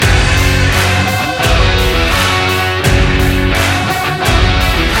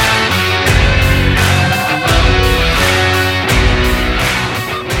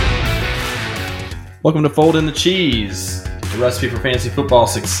Welcome to Fold in the Cheese, the recipe for fantasy football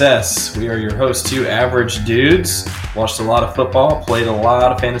success. We are your hosts, two average dudes. Watched a lot of football, played a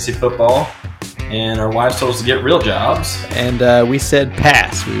lot of fantasy football, and our wives told us to get real jobs. And we said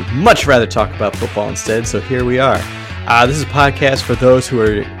pass. We'd much rather talk about football instead, so here we are. This is a podcast for those who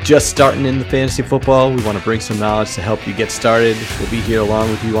are just starting in the fantasy football. We want to bring some knowledge to help you get started. We'll be here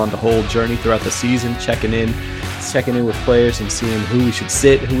along with you on the whole journey throughout the season, checking in with players and seeing who we should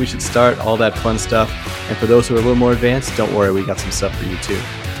sit, who we should start, all that fun stuff. And for those who are a little more advanced, don't worry, we got some stuff for you too.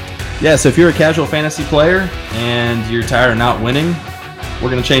 Yeah, so if you're a casual fantasy player and you're tired of not winning, we're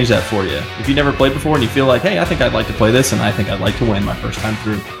going to change that for you. If you never played before and you feel like, hey, I think I'd like to play this and I think I'd like to win my first time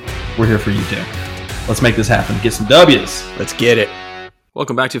through, we're here for you too. Let's make this happen. Get some W's. Let's get it.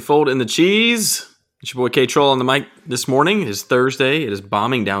 Welcome back to Fold in the Cheese. It's your boy K-Troll on the mic this morning. It is Thursday. It is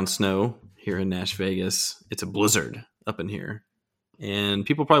bombing down snow here in Nash Vegas. It's a blizzard up in here. And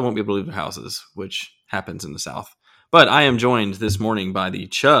people probably won't be able to leave their houses, which happens in the South. But I am joined this morning by the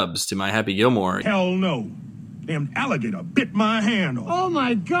Chubbs to my Happy Gilmore. Hell no. Damn alligator bit my hand off. Oh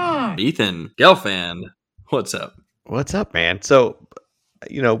my God. Ethan Gelfand. What's up? What's up, man? So,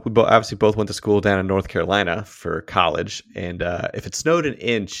 we obviously both went to school down in North Carolina for college. And if it snowed an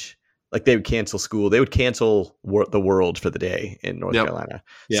inch, like they would cancel school. They would cancel the world for the day in North Carolina.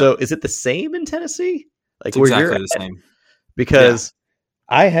 Yep. So is it the same in Tennessee? Like it's exactly the same. Because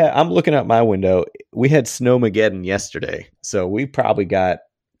I'm looking out my window. We had Snowmageddon yesterday. So we probably got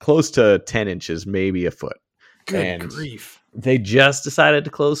close to 10 inches, maybe a foot. Good grief. They just decided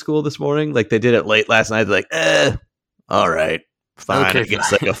to close school this morning. Like they did it late last night. They're like, all right, fine. Okay, I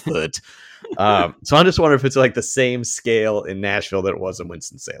guess like a foot. So I'm just wondering if it's like the same scale in Nashville that it was in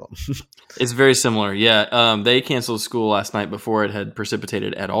Winston-Salem. It's very similar. Yeah. They canceled school last night before it had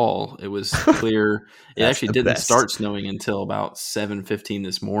precipitated at all. It was clear. It actually didn't start snowing until about 7:15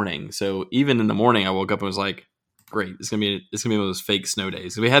 this morning. So even in the morning, I woke up and was like, great. It's gonna be one of those fake snow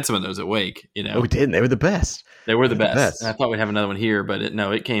days. We had some of those at Wake, Oh, we didn't. They were the best. They were the best. And I thought we'd have another one here, but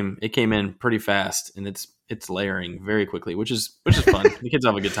it came in pretty fast, and it's layering very quickly, which is fun. The kids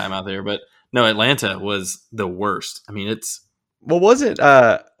have a good time out there. But no, Atlanta was the worst. I mean,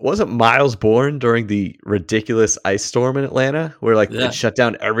 wasn't Miles born during the ridiculous ice storm in Atlanta, where it shut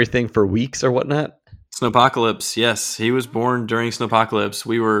down everything for weeks or whatnot? Snowpocalypse. Yes, he was born during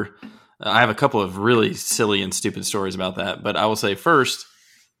Snowpocalypse. I have a couple of really silly and stupid stories about that, but I will say first,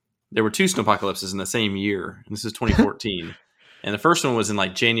 there were two snowpocalypses in the same year, and this is 2014. And the first one was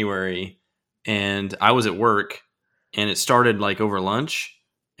in January, and I was at work, and it started over lunch,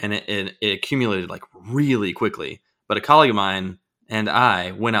 and it accumulated really quickly. But a colleague of mine and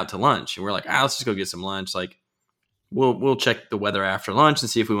I went out to lunch, and we're like, let's just go get some lunch. We'll check the weather after lunch and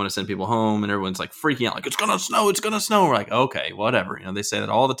see if we want to send people home. And everyone's freaking out, it's gonna snow, it's gonna snow. We're like, okay, whatever. They say that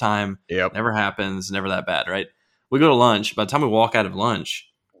all the time. Yep. Never happens, never that bad, right? We go to lunch. By the time we walk out of lunch,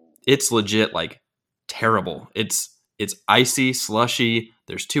 it's legit terrible. It's icy, slushy.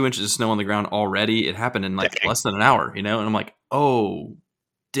 There's 2 inches of snow on the ground already. It happened in less than an hour, and I'm like, oh,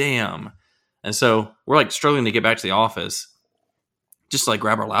 damn. And so we're struggling to get back to the office, just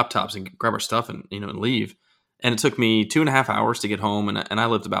grab our laptops and grab our stuff and and leave. And it took me 2.5 hours to get home, and I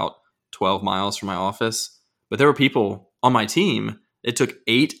lived about 12 miles from my office. But there were people on my team. It took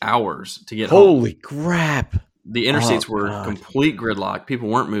 8 hours to get home. Holy crap! The interstates were complete gridlock. People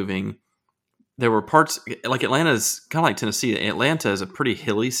weren't moving. There were parts Atlanta's kind of like Tennessee. Atlanta is a pretty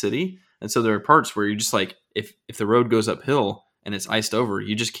hilly city, and so there are parts where you just if the road goes uphill and it's iced over,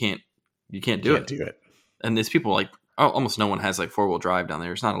 you just can't do it. And these people almost no one has 4-wheel drive down there.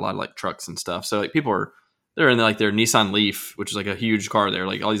 There's not a lot of trucks and stuff. So people are. They're in their Nissan Leaf, which is a huge car there,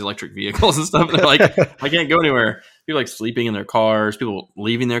 all these electric vehicles and stuff. And they're I can't go anywhere. People sleeping in their cars, people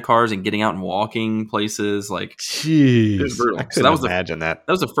leaving their cars and getting out and walking places. Jeez, it was brutal. I couldn't imagine that.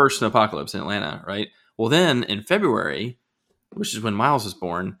 That was the first snowpocalypse in Atlanta, right? Well, then in February, which is when Miles was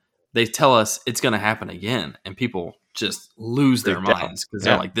born, they tell us it's going to happen again, and people just lose their minds because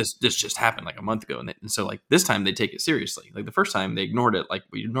they're this just happened a month ago, and so this time they take it seriously. The first time they ignored it like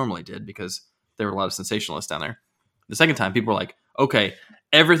we normally did because there were a lot of sensationalists down there. The second time, people were okay,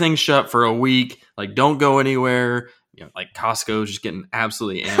 everything's shut for a week. Don't go anywhere. Costco's just getting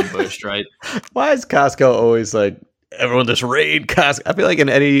absolutely ambushed, right? Why is Costco always everyone just raid Costco? I feel in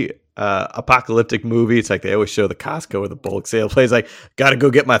any apocalyptic movie, it's they always show the Costco or the bulk sale place. Got to go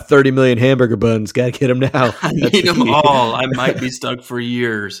get my 30 million hamburger buns. Got to get them now. I need them all. I might be stuck for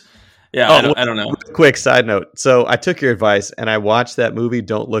years. Yeah, I don't know. Quick side note. So I took your advice and I watched that movie,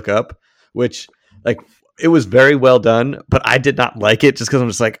 Don't Look Up, which it was very well done, but I did not like it just because I'm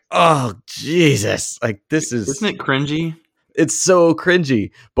just oh, Jesus. Isn't it cringy? It's so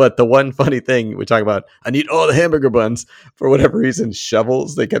cringy. But the one funny thing we talk about, I need all the hamburger buns. For whatever reason,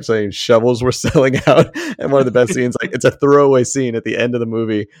 shovels. They kept saying shovels were selling out. And one of the best scenes, like it's a throwaway scene at the end of the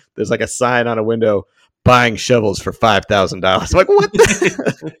movie. There's like a sign on a window, buying shovels for $5,000. I'm like, what?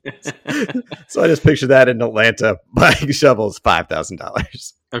 So I just picture that in Atlanta, buying shovels,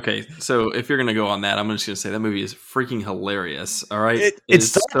 $5,000. Okay, so if you're gonna go on that, I'm just gonna say that movie is freaking hilarious. All right,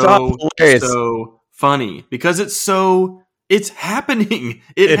 it's so hilarious, so funny because it's happening.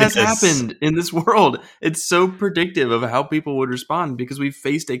 It has happened in this world. It's so predictive of how people would respond because we've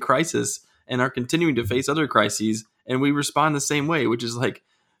faced a crisis and are continuing to face other crises, and we respond the same way, which is like,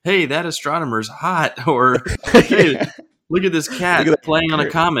 hey, that astronomer's hot, or hey, look at this cat playing on a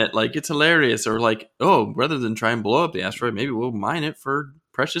comet. Like, it's hilarious. Or like, oh, rather than try and blow up the asteroid, maybe we'll mine it for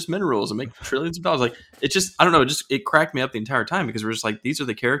precious minerals and make trillions of dollars. Like, it just, I don't know, it cracked me up the entire time because we're just like, these are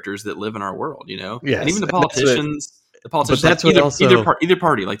the characters that live in our world, you know? Yes, and even the politicians, but that's like, what either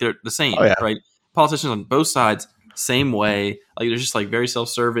party, like they're the same, right? Politicians on both sides, same way. Like, they're just like very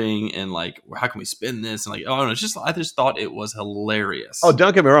self-serving and like, how can we spin this? And like, oh no, it's just, I just thought it was hilarious. Oh,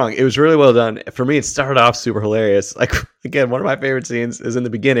 don't get me wrong. It was really well done. For me, it started off super hilarious. Like, again, one of my favorite scenes is in the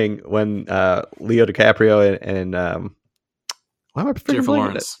beginning when Leo DiCaprio and why am I Jennifer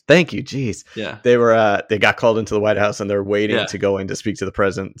Lawrence? Thank you. Jeez. Yeah. They got called into the White House and they're waiting to go in to speak to the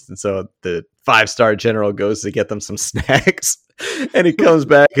president. And so the 5-star general goes to get them some snacks and he comes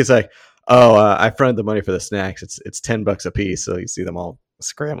back. He's like, oh, I fronted the money for the snacks. It's $10 a piece. So you see them all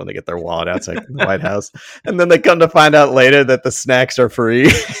scrambling to get their wallet outside the White House. And then they come to find out later that the snacks are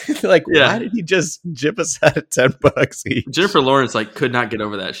free. Like, why did he just jip us out of $10 each? Jennifer Lawrence could not get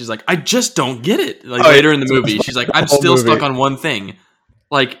over that. She's like, I just don't get it. Like later in the movie, she's like, I'm still stuck on one thing.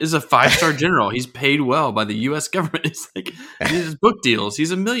 Like, is a 5-star general. He's paid well by the U.S. government. It's like, he has book deals.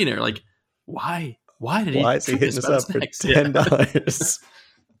 He's a millionaire. Like, why? Why is he hitting us up for $10?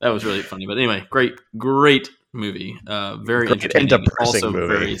 That was really funny. But anyway, great movie. Very great entertaining. Also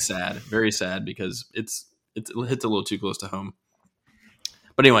movie. Very sad because it hits a little too close to home.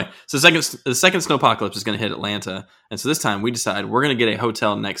 But anyway, so the second snowpocalypse is going to hit Atlanta, and so this time we decide we're going to get a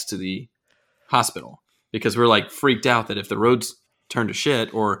hotel next to the hospital because we're like freaked out that if the roads turn to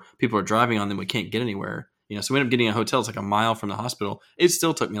shit or people are driving on them, we can't get anywhere. You know, so we end up getting a hotel. It's like a mile from the hospital. It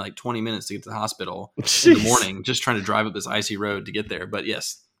still took me like 20 minutes to get to the hospital in the morning, just trying to drive up this icy road to get there. But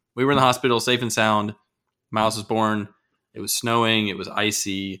yes, we were in the hospital, safe and sound. Miles was born. It was snowing. It was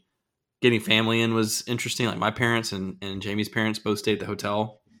icy. Getting family in was interesting. Like my parents and Jamie's parents both stayed at the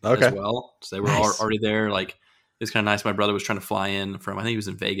hotel as well. So they were already there. Like, it's kind of nice. My brother was trying to fly in from, I think he was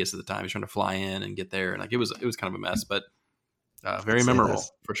in Vegas at the time. He was trying to fly in and get there. And like, it was kind of a mess, but very memorable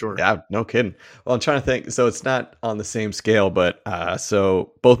for sure. Yeah, no kidding. Well, I'm trying to think. So it's not on the same scale, but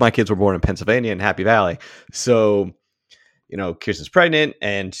so both my kids were born in Pennsylvania in Happy Valley. So, you know, Kirsten's pregnant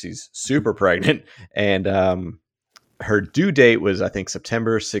and she's super pregnant. And her due date was, I think,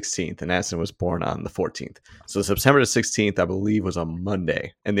 September 16th, and Aston was born on the 14th. So September the 16th, I believe, was on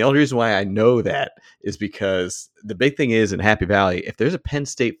Monday. And the only reason why I know that is because the big thing is in Happy Valley, if there's a Penn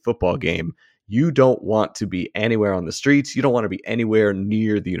State football game, you don't want to be anywhere on the streets. You don't want to be anywhere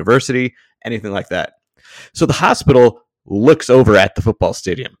near the university, anything like that. So the hospital looks over at the football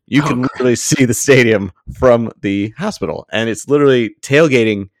stadium. You can literally see the stadium from the hospital, and it's literally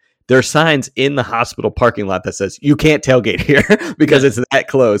tailgating. There are signs in the hospital parking lot that says you can't tailgate here because it's that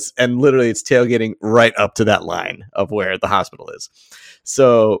close. And literally it's tailgating right up to that line of where the hospital is.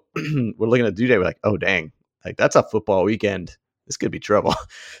 So we're looking at the due date. We're like, oh, dang, like that's a football weekend. This could be trouble.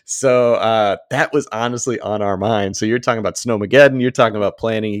 So that was honestly on our mind. So you're talking about Snowmageddon. You're talking about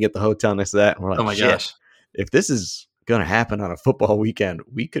planning. You get the hotel next to that. And we're like, oh my gosh, if this is going to happen on a football weekend,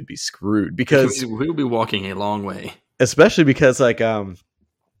 we could be screwed because we'll be walking a long way, especially because like,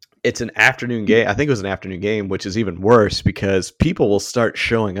 it's an afternoon game. I think it was an afternoon game, which is even worse because people will start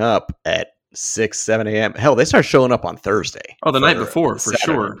showing up at 6, 7 a.m. Hell, they start showing up on Thursday. Oh, the night before, for Saturday.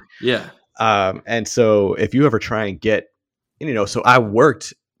 Sure. Yeah. And so if you ever try and get, you know, so I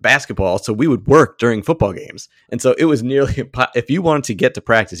worked basketball, so we would work during football games. And so it was nearly, if you wanted to get to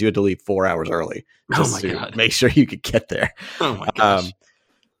practice, you had to leave 4 hours early just to God. Make sure you could get there. Oh my gosh.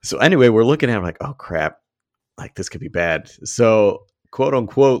 So anyway, we're looking at it like, oh crap, like this could be bad. So quote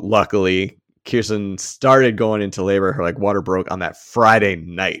unquote, luckily, Kirsten started going into labor. Her like water broke on that Friday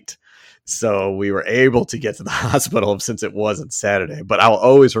night. So we were able to get to the hospital since it wasn't Saturday. But I'll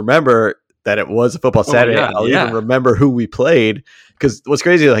always remember that it was a football Saturday. I'll even remember who we played. Because what's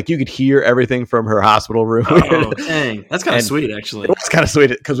crazy, like you could hear everything from her hospital room. Oh, dang. That's kind of sweet, actually. It was kind of sweet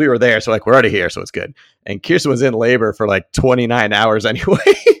because we were there. So like, we're already here. So it's good. And Kirsten was in labor for like 29 hours anyway.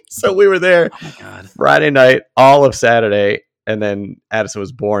 So we were there Friday night, all of Saturday. And then Addison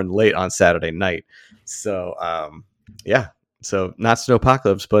was born late on Saturday night. So, So not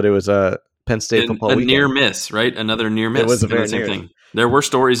Snowpocalypse, but it was a Penn State football weekend. Near miss, right? Another near miss. It was a very near thing. There were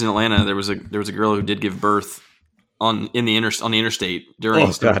stories in Atlanta. There was a girl who did give birth on the interstate during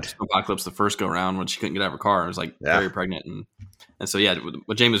Snowpocalypse the first go around when she couldn't get out of her car. I was like very pregnant, and so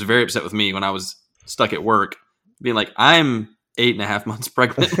James was very upset with me when I was stuck at work, being like, I'm 8.5 months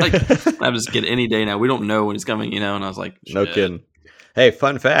pregnant. Like I just get any day now. We don't know when it's coming, And I was like, shit. No kidding. Hey,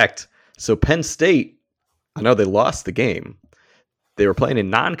 fun fact. So Penn State, I know they lost the game. They were playing a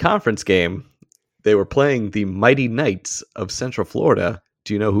non-conference game. They were playing the Mighty Knights of Central Florida.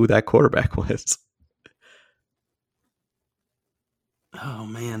 Do you know who that quarterback was? Oh,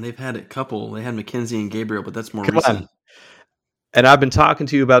 man, they've had a couple. They had Mackenzie and Gabriel, but that's more recent. And I've been talking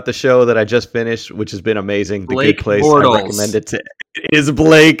to you about the show that I just finished, which has been amazing. The Blake Good Place. Bortles. I recommend it to.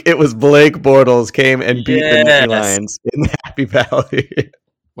 It was Blake Bortles came and beat the Nittany Lions in Happy Valley.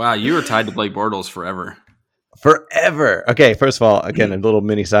 Wow, you were tied to Blake Bortles forever. Forever. Okay, first of all, again, a little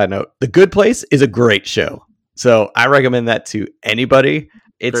mini side note. The Good Place is a great show. So I recommend that to anybody.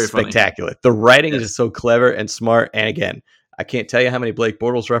 It's very spectacular. The writing is so clever and smart. And again, I can't tell you how many Blake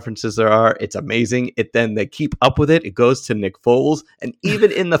Bortles references there are. It's amazing. Then they keep up with it. It goes to Nick Foles. And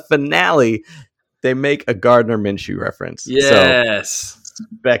even in the finale, they make a Gardner Minshew reference. Yes. So,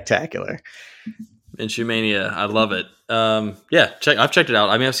 spectacular. Minshew Mania. I love it. I've checked it out.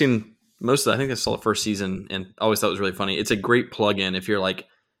 I mean, I've seen most of it. I think I saw the first season and always thought it was really funny. It's a great plug-in if you're like,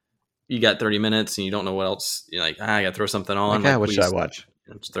 you got 30 minutes and you don't know what else. You're like, I got to throw something on. What should I watch?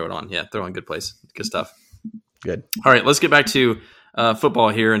 Just throw it on. Yeah, throw on Good Place. Good stuff. Good. All right, let's get back to football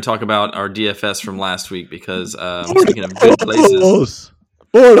here and talk about our DFS from last week because speaking of good places.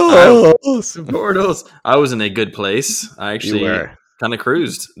 Bortles. I was in a good place. I actually kind of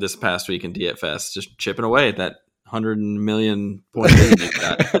cruised this past week in DFS, just chipping away at that 100 million point lead we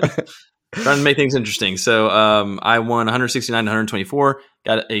got. Trying to make things interesting. So I won 169 to 124.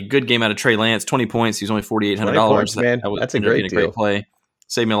 Got a good game out of Trey Lance, 20 points. He was only $4,800. That's a great deal. Great play.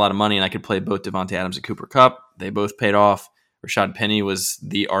 Saved me a lot of money, and I could play both Devontae Adams and Cooper Kupp. They both paid off. Rashad Penny was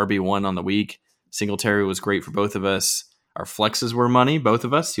the RB1 on the week. Singletary was great for both of us. Our flexes were money, both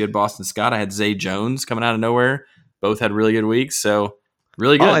of us. You had Boston Scott. I had Zay Jones coming out of nowhere. Both had really good weeks, so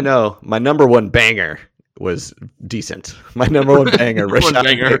really good. All I know, my number one banger was decent. My number one banger, Rashad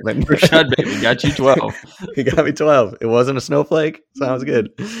Bateman. Rashad Bateman got you 12. He got me 12. It wasn't a snowflake. Sounds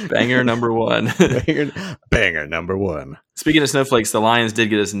good. Banger number one. banger number one. Speaking of snowflakes, the Lions did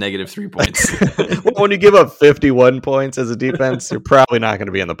get us -3 points. Well, when you give up 51 points as a defense, you're probably not going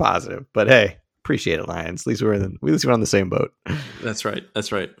to be in the positive. But hey, appreciate it, Lions. At least we're on the same boat. That's right.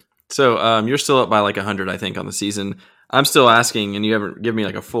 So you're still up by like 100, I think, on the season. I'm still asking, and you haven't given me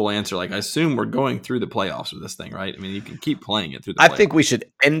like a full answer. Like, I assume we're going through the playoffs with this thing, right? I mean, you can keep playing it through the playoffs. I think we should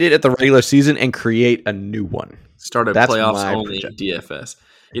end it at the regular season and create a new one. Start a playoffs-only DFS.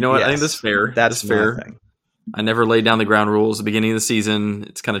 You know what? Yes, I think that's fair. That's fair. Thing. I never laid down the ground rules at the beginning of the season.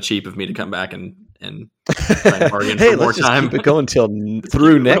 It's kind of cheap of me to come back and try and bargain for more time. Keep it going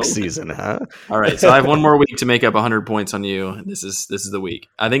through next season, huh? All right, so I have one more week to make up 100 points on you. This is the week.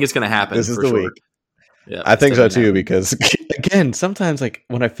 I think it's going to happen. This is the week. Yeah, I think so too, because again, sometimes like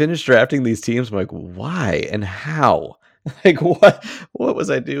when I finish drafting these teams, I'm like, why and how? Like what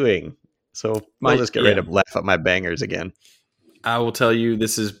was I doing? So I'll just get ready to laugh at my bangers again. I will tell you,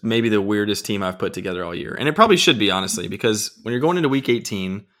 this is maybe the weirdest team I've put together all year. And it probably should be, honestly, because when you're going into week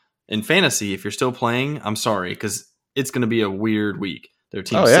 18 in fantasy, if you're still playing, I'm sorry, because it's going to be a weird week. There are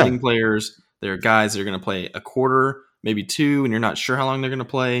team sitting players. There are guys that are going to play a quarter, maybe two, and you're not sure how long they're going to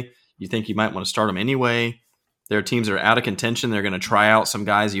play. You think you might want to start them anyway. There are teams that are out of contention. They're going to try out some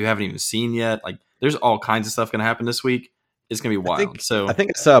guys you haven't even seen yet. Like, there's all kinds of stuff going to happen this week. It's going to be wild. I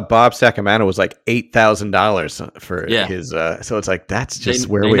think I saw Bob Sacamano was like $8,000 for his. So it's like, that's just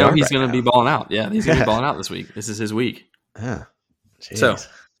where we are. He's going to be balling out. Yeah, he's going to be balling out this week. This is his week. So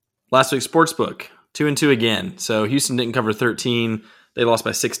last week's sportsbook, 2-2 again. So Houston didn't cover 13. They lost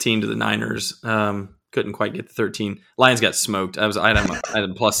by 16 to the Niners. Couldn't quite get the 13. Lions got smoked. I had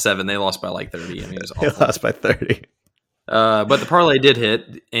them +7. They lost by like 30. I mean, it was awful. They lost by 30. But the parlay did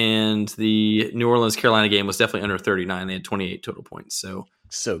hit, and the New Orleans-Carolina game was definitely under 39. They had 28 total points. So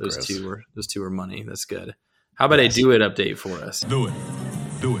those two were money. That's good. How about a do it update for us? Do it.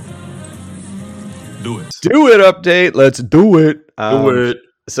 Do it update. Let's do it.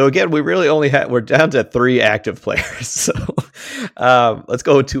 So again, we're down to 3 active players. So let's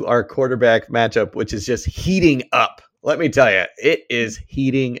go to our quarterback matchup, which is just heating up. Let me tell you, it is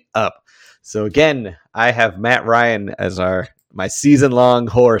heating up. So again, I have Matt Ryan as my season-long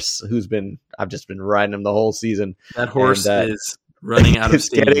horse, I've just been riding him the whole season. That horse is running out of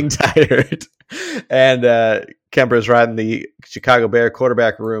steam. It's getting tired. And Kemper's riding the Chicago Bear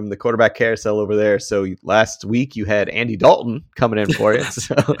quarterback room, the quarterback carousel over there. So last week you had Andy Dalton coming in for you.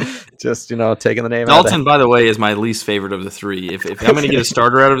 So just, taking the name out. Dalton, by the way, is my least favorite of the 3. If I'm going to get a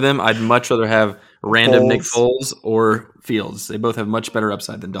starter out of them, I'd much rather have random Nick Foles or Fields. They both have much better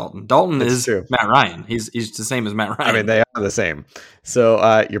upside than Dalton. Dalton is true. Matt Ryan. He's the same as Matt Ryan. I mean, they are the same.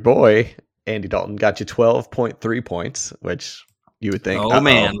 So your boy, Andy Dalton, got you 12.3 points, which you would think,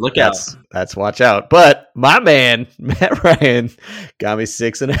 man, look out. That's watch out. But my man, Matt Ryan, got me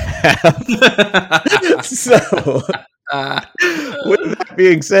 6.5. So with that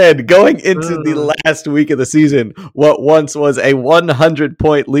being said, going into the last week of the season, what once was a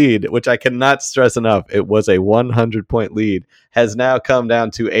 100-point lead, which I cannot stress enough, it was a 100-point lead, has now come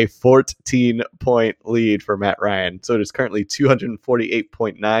down to a 14-point lead for Matt Ryan. So it is currently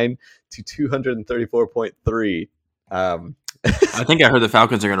 248.9 to 234.3. I think I heard the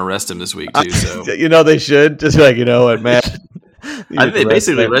Falcons are going to rest him this week too. So they should just what, Matt. I think they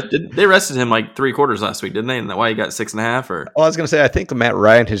basically rested him like 3 quarters last week, didn't they? And that's why he got 6.5. Or I was going to say, I think Matt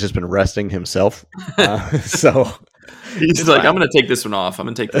Ryan has just been resting himself. So he's like, I'm going to take this one off. I'm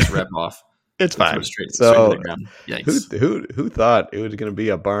going to take this rep off. It's fine. Straight to the ground. Who thought it was going to be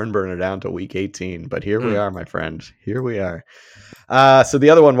a barn burner down to week 18? But here we are, my friend. Here we are. So the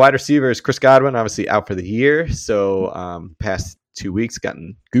other one, wide receiver, is Chris Godwin, obviously out for the year. So past 2 weeks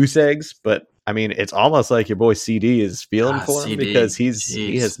gotten goose eggs, but I mean, it's almost like your boy CD is feeling for him because he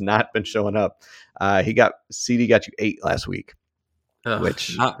has not been showing up. CD got you 8 last week,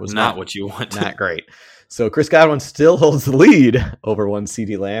 which was not what you want. Not great. So Chris Godwin still holds the lead over one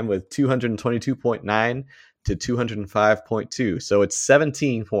CD Lamb with 222.9 to 205.2. So it's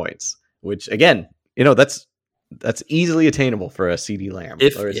 17 points, which again, that's easily attainable for a CD Lamb.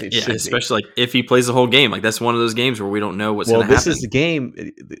 Especially like if he plays the whole game. Like that's one of those games where we don't know what's going to happen. This is the game.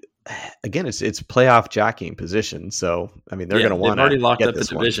 Again, it's playoff jockeying position. So I mean, they're going to want to already locked up the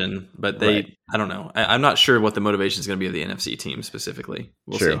division, but I don't know. I'm not sure what the motivation is going to be of the NFC team specifically.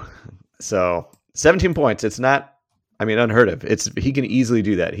 We'll see. So 17 points. It's not. I mean, unheard of. He can easily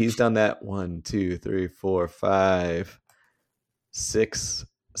do that. He's done that 1, 2, 3, 4, 5, 6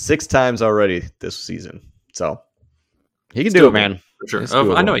 times already this season. So he can do it, man. For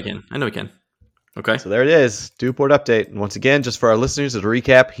sure. I know he can. Okay. So there it is. Dewport update. And once again, just for our listeners, as a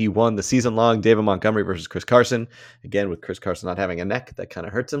recap, he won the season-long David Montgomery versus Chris Carson. Again, with Chris Carson not having a neck, that kind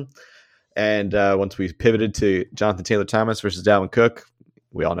of hurts him. And once we pivoted to Jonathan Taylor-Thomas versus Dalvin Cook,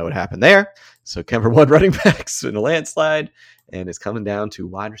 we all know what happened there. So Kemper won running backs in a landslide and is coming down to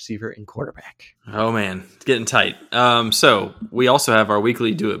wide receiver and quarterback. Oh, man. It's getting tight. So we also have our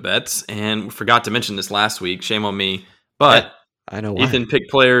weekly Do It Bets, and we forgot to mention this last week. Shame on me. But I know why. Ethan picked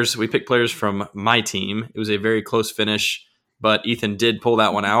players. We picked players from my team. It was a very close finish, but Ethan did pull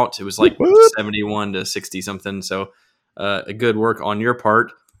that one out. It was like 71 to 60 something. So a good work on your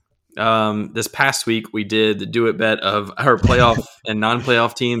part. This past week, we did the Do It Bet of our playoff and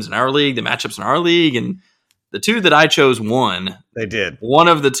non-playoff teams in our league, the matchups in our league, and the 2 that I chose won. They did. One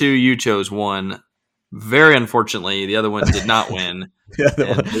of the 2 you chose won. Very unfortunately, the other one did not win.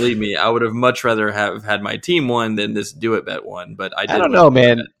 And believe me, I would have much rather have had my team won than this Do It Bet one. But I don't know,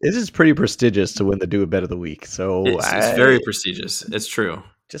 man. This is pretty prestigious to win the Do It Bet of the week. So it's very prestigious. It's true.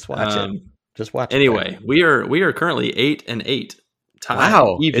 Just watch it. Just watch. Anyway, we are currently 8-8. Tied,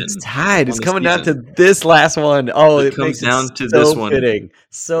 wow, it's tied. It's coming down to this last one. Oh, it comes down to this one. Fitting,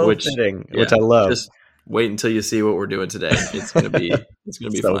 fitting, which I love. Just wait until you see what we're doing today. It's gonna be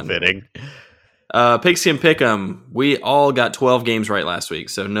so fun. Fitting. Pigskin Pick'em. We all got 12 games right last week,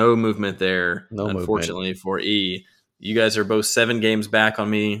 so no movement there. Unfortunately for E, you guys are both 7 games back on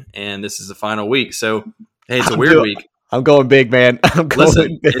me, and this is the final week. So hey, it's a weird week. I'm going big, man.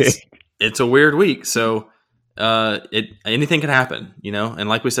 Listen, big. It's a weird week. So. Anything can happen, and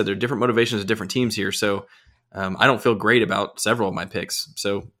like we said, there are different motivations of different teams here. So I don't feel great about several of my picks.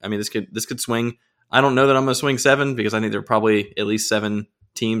 So I mean, this could swing. I don't know that I'm going to swing 7 because I think there are probably at least 7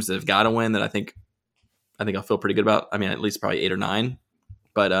 teams that have got to win that I think I'll feel pretty good about. I mean, at least probably 8 or 9,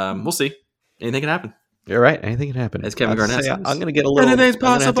 but we'll see. Anything can happen. You're right. Anything can happen. As Kevin Garnett says. I'm going to get a little. Anything's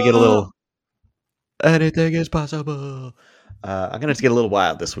possible. Anything is possible. I'm gonna have to get a little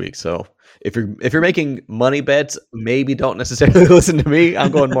wild this week. So if you're making money bets, maybe don't necessarily listen to me.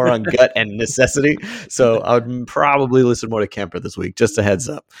 I'm going more on gut and necessity. So I would probably listen more to Kemper this week. Just a heads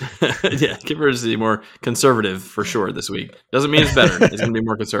up. Yeah, Kemper is the more conservative for sure this week. Doesn't mean it's better. It's gonna be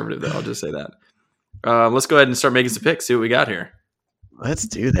more conservative though. I'll just say that. Let's go ahead and start making some picks. See what we got here. Let's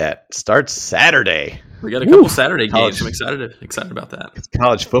do that. Starts Saturday. We got a couple Saturday games. I'm excited about that.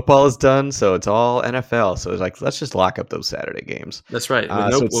 College football is done, so it's all NFL. So it's like, let's just lock up those Saturday games. That's right.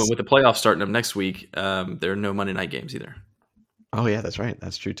 With the playoffs starting up next week, there are no Monday night games either. Oh, yeah, that's right.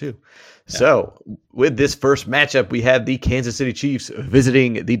 That's true, too. Yeah. So with this first matchup, we have the Kansas City Chiefs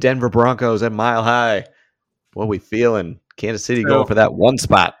visiting the Denver Broncos at Mile High. What are we feeling? Kansas City going for that one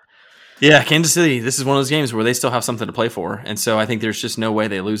spot. Yeah, Kansas City, this is one of those games where they still have something to play for. And so I think there's just no way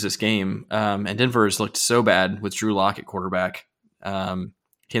they lose this game. And Denver has looked so bad with Drew Lock at quarterback.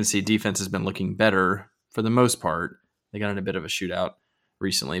 Kansas City defense has been looking better for the most part. They got in a bit of a shootout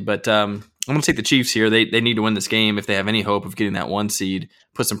recently. But I'm going to take the Chiefs here. They need to win this game if they have any hope of getting that 1 seed,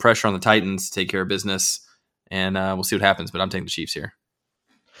 put some pressure on the Titans, take care of business, and we'll see what happens. But I'm taking the Chiefs here.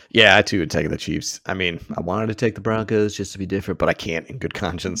 Yeah, I too would take the Chiefs. I mean, I wanted to take the Broncos just to be different, but I can't in good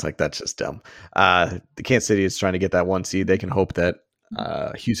conscience. Like, that's just dumb. The Kansas City is trying to get that 1 seed. They can hope that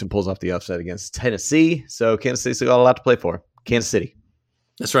Houston pulls off the upset against Tennessee. So Kansas City's got a lot to play for. Kansas City.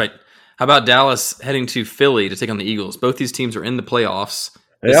 That's right. How about Dallas heading to Philly to take on the Eagles? Both these teams are in the playoffs.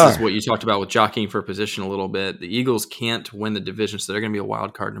 This is what you talked about with jockeying for position a little bit. The Eagles can't win the division, so they're going to be a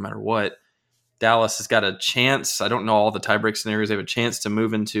wild card no matter what. Dallas has got a chance. I don't know all the tiebreak scenarios. They have a chance to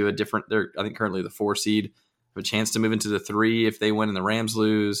move into a different. They're, I think, currently the 4 seed. Have a chance to move into the 3 if they win and the Rams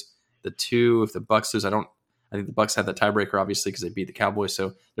lose. The 2 if the Bucs lose. I think the Bucs have that tiebreaker obviously because they beat the Cowboys.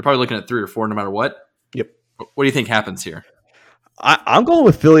 So they're probably looking at 3 or 4 no matter what. Yep. What do you think happens here? I'm going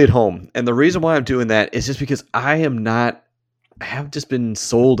with Philly at home, and the reason why I'm doing that is just because I have just been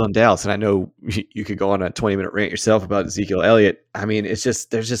sold on Dallas, and I know you could go on a 20-minute rant yourself about Ezekiel Elliott. I mean, there's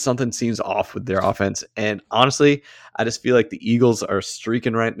just something seems off with their offense, and honestly, I just feel like the Eagles are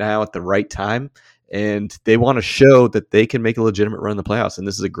streaking right now at the right time, and they want to show that they can make a legitimate run in the playoffs, and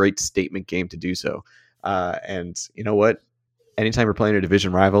this is a great statement game to do so. And you know what? Anytime you're playing a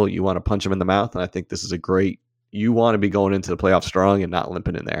division rival, you want to punch them in the mouth, and I think this is a great. You want to be going into the playoffs strong and not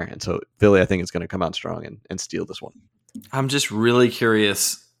limping in there, and so Philly, I think, is going to come out strong and steal this one. I'm just really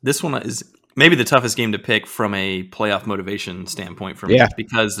curious. This one is maybe the toughest game to pick from a playoff motivation standpoint for me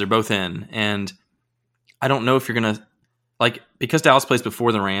because they're both in. And I don't know if you're going to because Dallas plays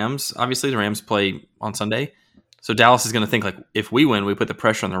before the Rams, obviously the Rams play on Sunday. So Dallas is going to think if we win, we put the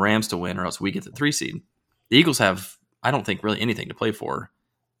pressure on the Rams to win or else we get the 3 seed. The Eagles have, I don't think really anything to play for.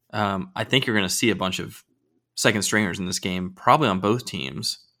 I think you're going to see a bunch of second stringers in this game, probably on both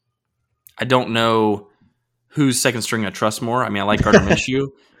teams. I don't know who's second string I trust more. I mean, I like Gardner Minshew,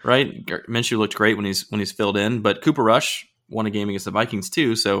 right? Minshew looked great when he's filled in, but Cooper Rush won a game against the Vikings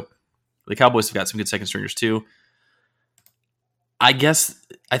too, so the Cowboys have got some good second stringers too. I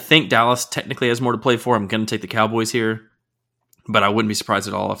think Dallas technically has more to play for. I'm going to take the Cowboys here, but I wouldn't be surprised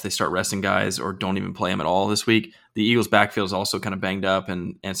at all if they start resting guys or don't even play them at all this week. The Eagles' backfield is also kind of banged up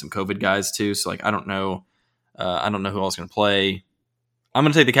and some COVID guys too, so I don't know. I don't know who else is going to play. I'm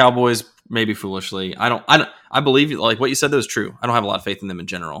going to take the Cowboys, maybe foolishly. I believe what you said, that was true. I don't have a lot of faith in them in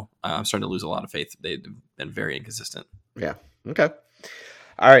general. I'm starting to lose a lot of faith. They've been very inconsistent. Yeah. Okay.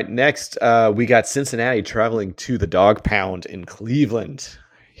 All right. Next, we got Cincinnati traveling to the Dog Pound in Cleveland.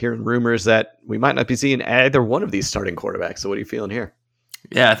 Hearing rumors that we might not be seeing either one of these starting quarterbacks. So what are you feeling here?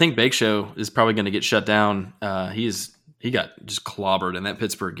 Yeah, I think Bake Show is probably going to get shut down. He got just clobbered in that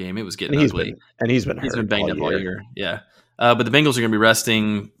Pittsburgh game. It was getting ugly. He's been banged up all year. Yeah. But the Bengals are going to be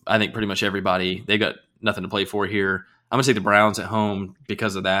resting, I think, pretty much everybody. They've got nothing to play for here. I'm going to take the Browns at home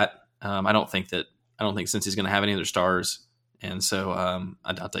because of that. I don't think Cincy's going to have any other stars. And so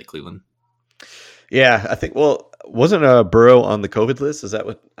I'll take Cleveland. Yeah, I think, wasn't Burrow on the COVID list? Is that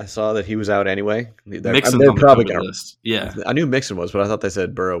what I saw, that he was out anyway? Mixon's on the COVID list. Yeah. I knew Mixon was, but I thought they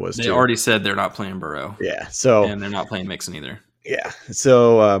said Burrow was too. They already said they're not playing Burrow. Yeah. So, and they're not playing Mixon either. Yeah.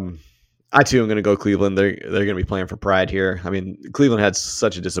 So I too am going to go Cleveland. They're going to be playing for pride here. I mean, Cleveland had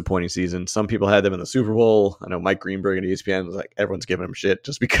such a disappointing season. Some people had them in the Super Bowl. I know Mike Greenberg at ESPN was like, everyone's giving them shit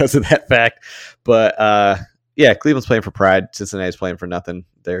just because of that fact. But yeah, Cleveland's playing for pride. Cincinnati's playing for nothing.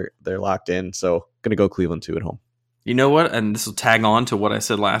 They're locked in. So going to go Cleveland too at home. You know what? And this will tag on to what I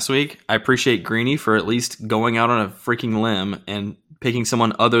said last week. I appreciate Greeny for at least going out on a freaking limb and picking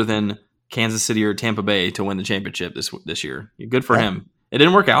someone other than Kansas City or Tampa Bay to win the championship this year. Good for him. It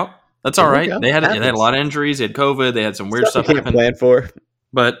didn't work out. That's all right. They had a lot of injuries. They had COVID. They had some weird stuff happen. Plan for.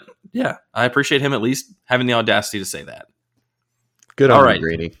 But yeah, I appreciate him at least having the audacity to say that. Good on you,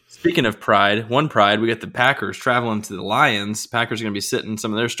 Greeny. Speaking of pride, we got the Packers traveling to the Lions. Packers are going to be sitting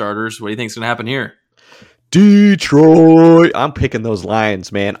some of their starters. What do you think is going to happen here? Detroit. I'm picking those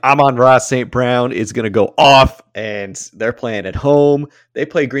Lions, man. Amon-Ra St. Brown is going to go off, and they're playing at home. They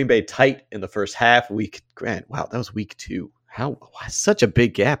play Green Bay tight in the first half. Wow, that was week 2. Such a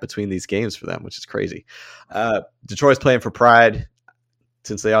big gap between these games for them, which is crazy. Detroit's playing for pride.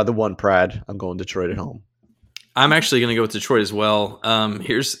 Since they are the one pride, I'm going Detroit at home. I'm actually going to go with Detroit as well.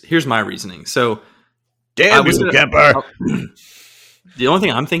 Here's my reasoning. So, damn you, Kemper. The only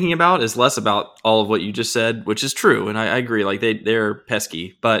thing I'm thinking about is less about all of what you just said, which is true, and I agree. Like they're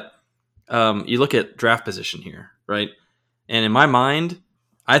pesky, but you look at draft position here, right? And in my mind,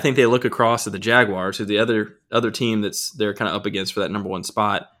 I think they look across at the Jaguars, who the other team they're kind of up against for that number 1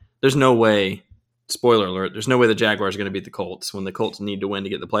 spot. There's no way. Spoiler alert: there's no way the Jaguars are going to beat the Colts when the Colts need to win to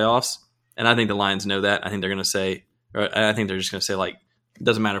get the playoffs. And I think the Lions know that. I think they're going to say, I think they're just going to say, like, it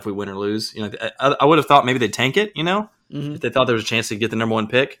doesn't matter if we win or lose. You know, I would have thought maybe they'd tank it, if they thought there was a chance to get the number 1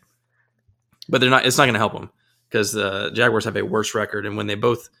 pick. But they're not. It's not going to help them because the Jaguars have a worse record. And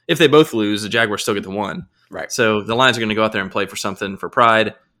if they both lose, the Jaguars still get the 1. Right. So the Lions are going to go out there and play for something for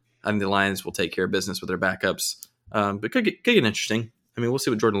pride. I think the Lions will take care of business with their backups. But could get interesting. I mean, we'll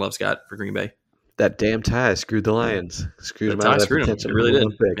see what Jordan Love's got for Green Bay. That damn tie screwed the Lions. Screwed them out of that potential. It really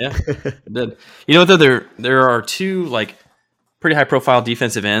did. Yeah, it did. You know what, though? There are 2 like pretty high profile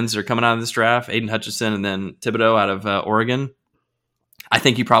defensive ends that are coming out of this draft: Aiden Hutchinson and then Thibodeau out of Oregon. I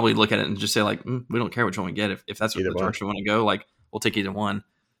think you probably look at it and just say, like, we don't care which one we get. If that's what the direction we want to go, like, we'll take either one.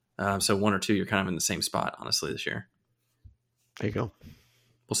 So 1 or 2, you're kind of in the same spot, honestly, this year. There you go.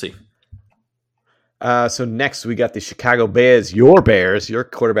 We'll see. So next we got the Chicago Bears, your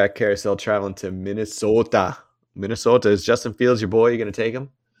quarterback carousel traveling to Minnesota. Minnesota, is Justin Fields your boy? You going to take him?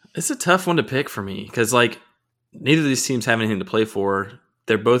 It's a tough one to pick for me because, like, neither of these teams have anything to play for.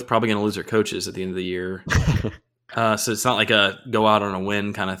 They're both probably going to lose their coaches at the end of the year. So it's not like a go out on a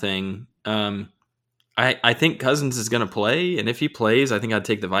win kind of thing. I think Cousins is going to play, and if he plays, I think I'd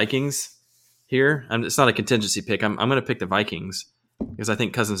take the Vikings here. It's not a contingency pick. I'm going to pick the Vikings because I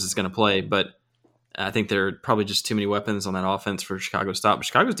think Cousins is going to play, but I think there are probably just too many weapons on that offense for Chicago to stop. But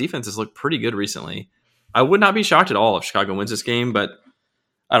Chicago's defense has looked pretty good recently. I would not be shocked at all if Chicago wins this game, but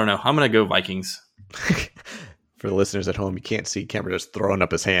I don't know. I'm going to go Vikings. For the listeners at home, you can't see Kemper just throwing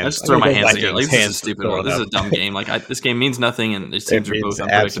up his hands. I just throw my hands together. Like, this is a stupid one. This is a dumb game. Like, this game means nothing, and these teams are both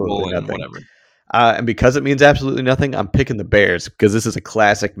unpredictable and whatever. And because it means absolutely nothing, I'm picking the Bears because this is a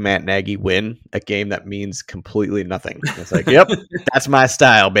classic Matt Nagy win, a game that means completely nothing. It's like, yep, that's my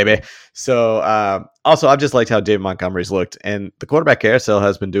style, baby. So also, I've just liked how David Montgomery's looked, and the quarterback carousel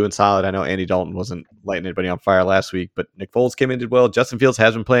has been doing solid. I know Andy Dalton wasn't lighting anybody on fire last week, but Nick Foles came in and did well. Justin Fields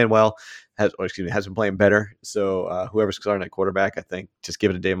has been playing well, has been playing better. So whoever's starting at quarterback, I think, just give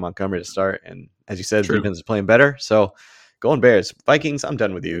it to David Montgomery to start. And as you said, defense is playing better. So going Bears. Vikings, I'm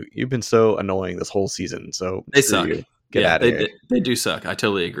done with you. You've been so annoying this whole season. So they suck. Get out of here. They do suck. I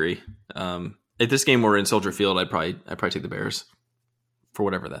totally agree. If this game were in Soldier Field, I'd probably take the Bears for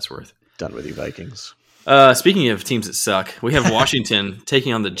whatever that's worth. Done with you, Vikings. Speaking of teams that suck, we have Washington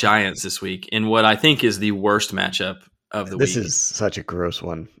taking on the Giants this week in what I think is the worst matchup of the week. This is such a gross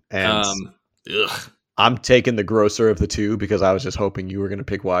one. And I'm taking the grosser of the two because I was just hoping you were going to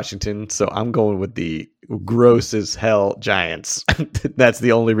pick Washington. So I'm going with the gross as hell Giants. That's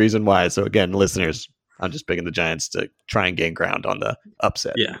the only reason why. So again, listeners, I'm just picking the Giants to try and gain ground on the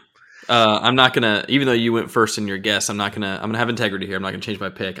upset. Yeah. I'm not going to, even though you went first in your guess, I'm going to have integrity here. I'm not going to change my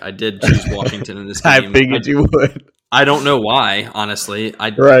pick. I did choose Washington in this game. I figured you would. I don't know why, honestly.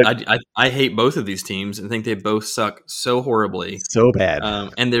 I hate both of these teams and think they both suck so horribly. So bad.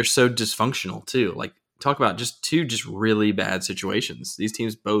 And they're so dysfunctional too. Like, talk about just two just really bad situations. These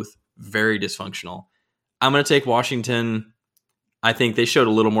teams both very dysfunctional. I'm going to take Washington. I think they showed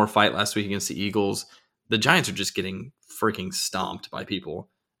a little more fight last week against the Eagles. The Giants are just getting freaking stomped by people.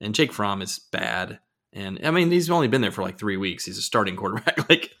 And Jake Fromm is bad. And I mean, he's only been there for like 3 weeks. He's a starting quarterback.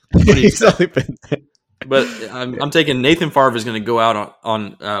 Like, he's only been there. But I'm taking Nathan Favre is going to go out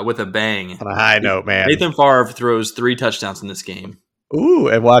on with a bang. On a high note, man. Nathan Favre throws 3 touchdowns in this game. Ooh,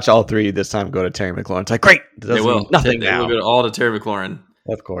 and watch all 3 this time go to Terry McLaurin. It's like, great. They will. Nothing they now. will go all to Terry McLaurin.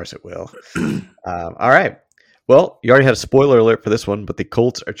 Of course it will. All right. Well, you already had a spoiler alert for this one, but the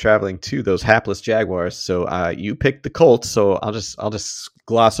Colts are traveling to those hapless Jaguars. So you picked the Colts, so I'll just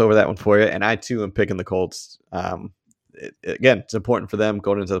gloss over that one for you. And I too am picking the Colts. Again, it's important for them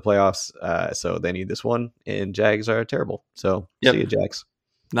going into the playoffs, so they need this one. And Jags are terrible. So see you, Jags.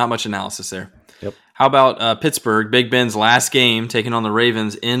 Not much analysis there. Yep. How about Pittsburgh? Big Ben's last game taking on the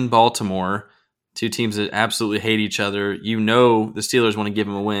Ravens in Baltimore. Two teams that absolutely hate each other. The Steelers want to give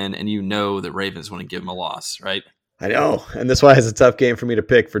them a win, and the Ravens want to give them a loss, right? I know, and that's why it's a tough game for me to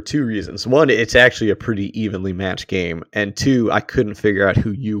pick for two reasons. One, it's actually a pretty evenly matched game, and two, I couldn't figure out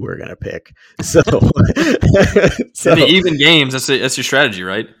who you were going to pick. So, in the even games, that's your strategy,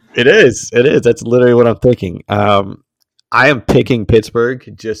 right? It is. That's literally what I'm thinking. I am picking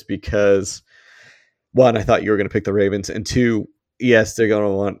Pittsburgh just because, one, I thought you were going to pick the Ravens, and two, yes, they're going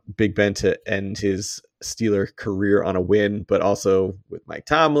to want Big Ben to end his Steeler career on a win, but also with Mike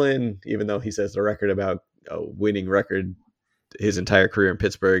Tomlin, even though he says the record about a winning record his entire career in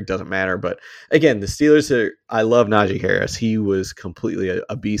Pittsburgh doesn't matter. But again, the Steelers I love Najee Harris. He was completely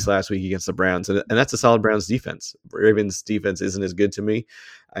a beast last week against the Browns, and that's a solid Browns defense. Ravens defense isn't as good to me.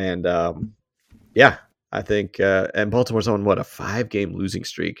 And I think and Baltimore's on a 5-game losing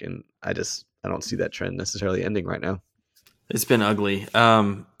streak, and I don't see that trend necessarily ending right now. It's been ugly.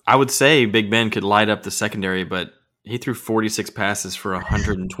 I would say Big Ben could light up the secondary, but he threw 46 passes for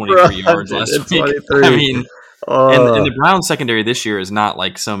 123 yards last week. I mean, and the Browns secondary this year is not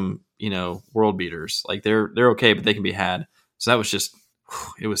like some, world beaters. Like they're okay, but they can be had. So that was just,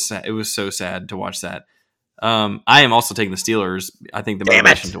 it was sad. It was so sad to watch that. I am also taking the Steelers. I think the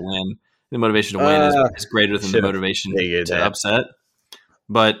motivation to win is greater than the motivation to upset.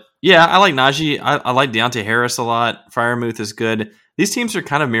 But yeah, I like Najee. I like Deontay Harris a lot. Freiermuth is good. These teams are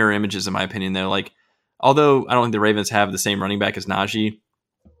kind of mirror images, in my opinion, though. Like, although I don't think the Ravens have the same running back as Najee,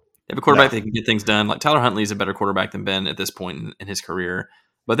 they have a quarterback that can get things done. Like Tyler Huntley is a better quarterback than Ben at this point in his career.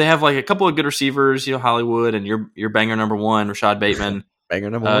 But they have like a couple of good receivers, Hollywood and your banger number one, Rashad Bateman. Banger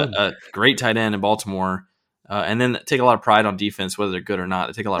number one. A great tight end in Baltimore. And then take a lot of pride on defense, whether they're good or not.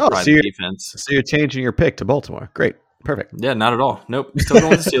 They take a lot of pride in defense. So you're changing your pick to Baltimore. Great. Perfect. Yeah, not at all. Nope. Still going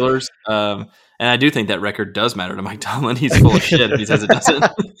with the Steelers. And I do think that record does matter to Mike Tomlin. He's full of shit if he says it doesn't.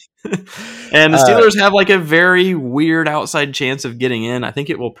 And the Steelers have like a very weird outside chance of getting in. I think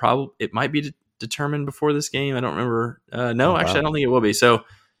it might be determined before this game. I don't remember. I don't think it will be. So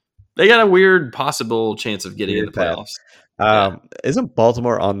they got a weird possible chance of getting in the playoffs. Isn't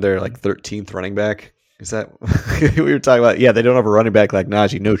Baltimore on their 13th running back? Is that we were talking about? Yeah, they don't have a running back like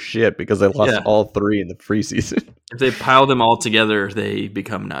Najee. No shit, because they lost all three in the preseason. If they pile them all together, they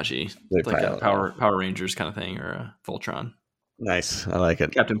become Najee. It's like a Power Rangers kind of thing, or a Voltron. Nice, I like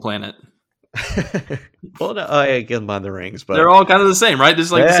it. Captain Planet. Well, no, I give them on the rings, but they're all kind of the same, right? This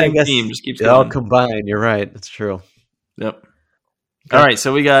is like the same team. Just keeps going. All combined. You're right. That's true. Yep. Okay. All right,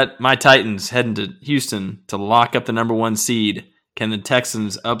 so we got my Titans heading to Houston to lock up the number 1 seed. Can the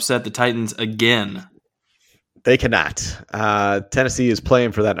Texans upset the Titans again? They cannot. Tennessee is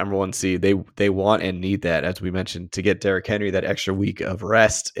playing for that number 1 seed. They want and need that, as we mentioned, to get Derrick Henry that extra week of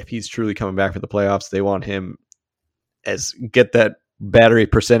rest. If he's truly coming back for the playoffs, they want him get that battery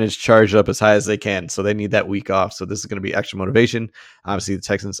percentage charged up as high as they can. So they need that week off. So this is going to be extra motivation. Obviously, the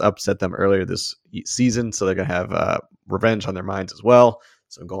Texans upset them earlier this season, so they're going to have revenge on their minds as well.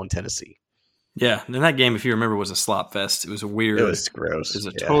 So I'm going Tennessee. Yeah, and that game, if you remember, was a slop fest. It was weird. It was gross. It was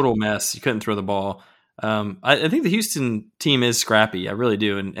a total mess. You couldn't throw the ball. I think the Houston team is scrappy. I really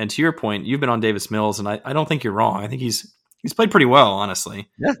do. And to your point, you've been on Davis Mills, and I don't think you're wrong. I think he's played pretty well, honestly.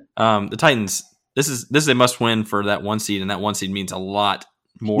 Yeah. The Titans, this is a must win for that 1 seed, and that 1 seed means a lot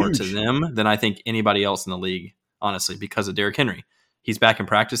more to them than I think anybody else in the league, honestly, because of Derrick Henry. He's back in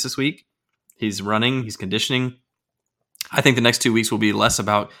practice this week. He's running. He's conditioning. I think the next 2 weeks will be less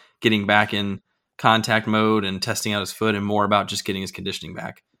about getting back in contact mode and testing out his foot, and more about just getting his conditioning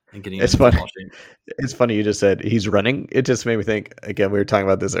back. It's funny. It's funny you just said he's running. It just made me think, again, we were talking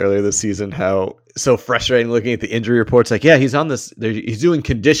about this earlier this season, how so frustrating looking at the injury reports. Like, yeah, he's on this. He's doing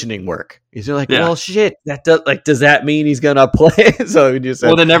conditioning work. He's like, well, shit. Does that mean he's gonna play? So we just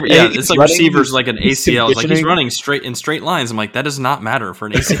said, it's like running, receivers like an ACL. It's like he's running straight lines. I'm like, that does not matter for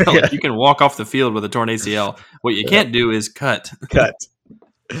an ACL. Like, you can walk off the field with a torn ACL. What you can't do is cut.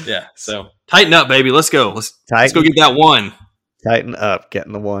 Yeah. So tighten up, baby. Let's go. Let's go get that 1. Tighten up,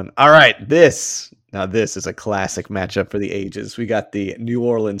 getting the 1. All right, this is a classic matchup for the ages. We got the New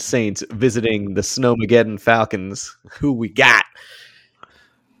Orleans Saints visiting the Snowmageddon Falcons. Who we got?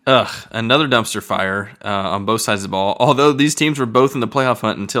 Another dumpster fire on both sides of the ball. Although these teams were both in the playoff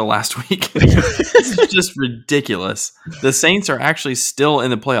hunt until last week. It's just ridiculous. The Saints are actually still in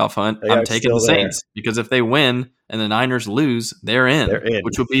the playoff hunt. I'm taking the Saints because if they win and the Niners lose, they're in,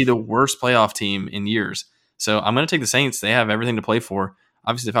 which would be the worst playoff team in years. So I'm going to take the Saints. They have everything to play for.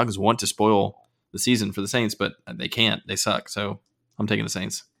 Obviously, the Falcons want to spoil the season for the Saints, but they can't. They suck. So I'm taking the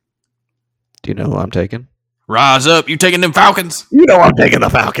Saints. Do you know who I'm taking? Rise up. You taking them Falcons? You know I'm taking the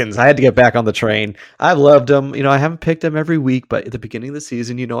Falcons. I had to get back on the train. I loved them. I haven't picked them every week, but at the beginning of the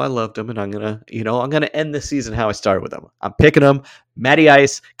season, I loved them, and I'm going to end the season how I started with them. I'm picking them. Matty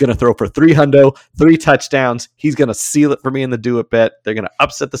Ice, going to throw for 3 touchdowns. He's going to seal it for me in the Do It bet. They're going to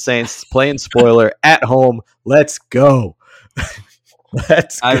upset the Saints, playing spoiler at home. Let's go.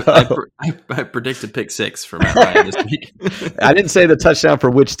 Let's go. I predicted pick 6 for Matt Ryan this week. I didn't say the touchdown for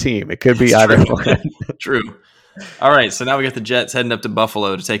which team. It could be either one. True. All right, so now we got the Jets heading up to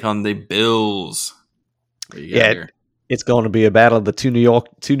Buffalo to take on the Bills. It's going to be a battle of the two New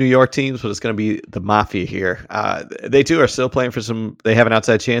York teams, but it's going to be the Mafia here. They too are still playing for some. They have an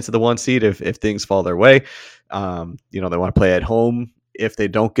outside chance at the 1 seed if things fall their way. They want to play at home. If they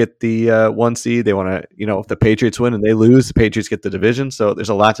don't get the 1 seed, they want to, if the Patriots win and they lose, the Patriots get the division. So there's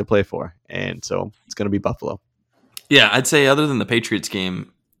a lot to play for. And so it's going to be Buffalo. Yeah, I'd say other than the Patriots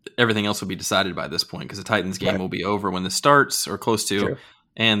game, everything else will be decided by this point because the Titans game will be over when this starts or close to. True.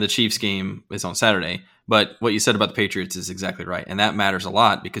 And the Chiefs game is on Saturday. But what you said about the Patriots is exactly right. And that matters a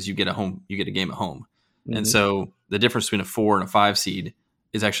lot because you get a game at home. Mm-hmm. And so the difference between a 4 and a 5 seed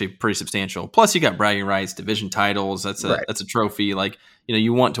is actually pretty substantial. Plus, you got bragging rights, division titles. That's a trophy. Like,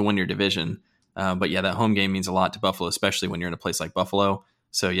 you want to win your division. But yeah, that home game means a lot to Buffalo, especially when you're in a place like Buffalo.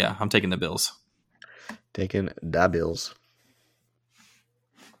 So yeah, I'm taking the Bills. Taking the Bills.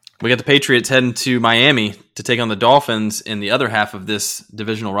 We got the Patriots heading to Miami to take on the Dolphins in the other half of this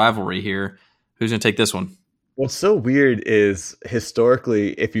divisional rivalry here. Who's going to take this one? What's so weird is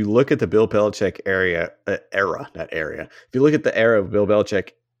historically, if you look at the Bill Belichick era, if you look at the era of Bill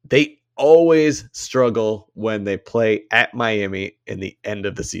Belichick, they always struggle when they play at Miami in the end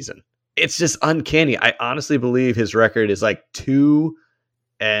of the season. It's just uncanny. I honestly believe his record is like 2-9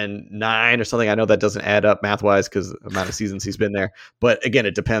 or something. I know that doesn't add up math-wise because the amount of seasons he's been there. But again,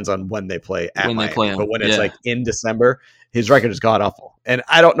 it depends on when they play at Miami. But when it's like in December, his record is god-awful. And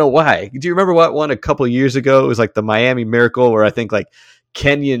I don't know why. Do you remember what one a couple years ago? It was like the Miami Miracle where I think like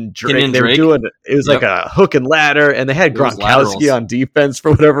Kenyon Drake. They were doing it was like a hook and ladder, and they had Gronkowski on defense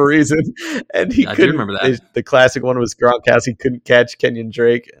for whatever reason. And he couldn't remember that. The classic one was Gronkowski couldn't catch Kenyon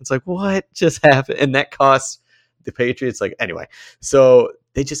Drake. It's like, what just happened? And that cost the Patriots anyway. So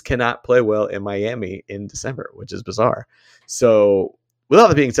they just cannot play well in Miami in December, which is bizarre. So with all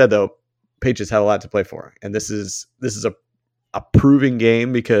that being said, though, Patriots have a lot to play for, and this is a proving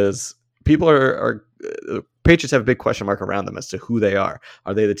game because people are Patriots have a big question mark around them as to who they are.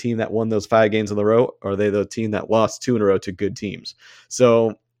 Are they the team that won those 5 games in a row, or are they the team that lost 2 in a row to good teams?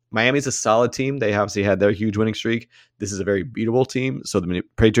 So Miami's a solid team. They obviously had their huge winning streak. This is a very beatable team, so the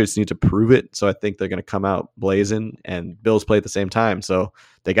Patriots need to prove it. So I think they're going to come out blazing, and Bills play at the same time, so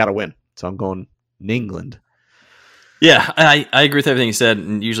they got to win. So I'm going New England. Yeah, I agree with everything you said,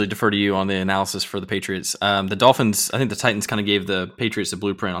 and usually defer to you on the analysis for the Patriots. The Dolphins, I think the Titans kind of gave the Patriots a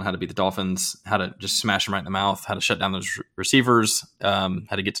blueprint on how to beat the Dolphins, how to just smash them right in the mouth, how to shut down those receivers, how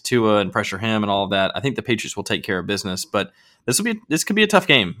to get to Tua and pressure him and all of that. I think the Patriots will take care of business, but this could be a tough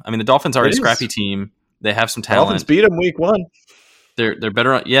game. I mean, the Dolphins are a scrappy team. They have some talent. Dolphins beat them week 1. They're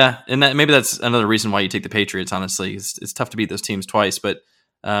better. Yeah, and maybe that's another reason why you take the Patriots, honestly. It's tough to beat those teams twice, but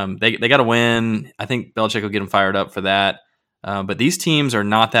they got to win. I think Belichick will get them fired up for that. But these teams are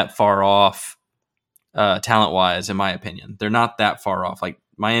not that far off talent-wise, in my opinion. They're not that far off. Like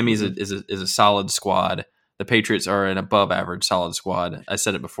Miami is a solid squad. The Patriots are an above-average solid squad. I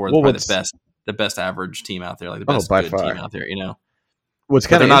said it before. They're probably the best average team out there, like the best good team out there. What's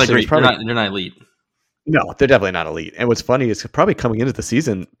kind of interesting? They're not elite. No, they're definitely not elite. And what's funny is probably coming into the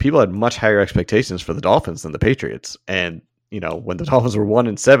season, people had much higher expectations for the Dolphins than the Patriots. And when the Dolphins were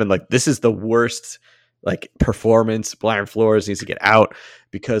 1-7, this is the worst performance. Brian Flores needs to get out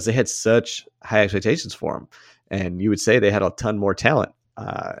because they had such high expectations for him. And you would say they had a ton more talent.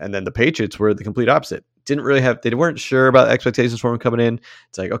 And then the Patriots were the complete opposite. They weren't sure about expectations for him coming in.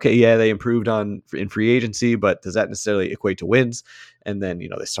 It's like, okay, yeah, they improved in free agency, but does that necessarily equate to wins? And then,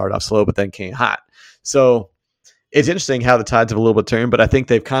 they started off slow, but then came hot. So it's interesting how the tides have a little bit turned, but I think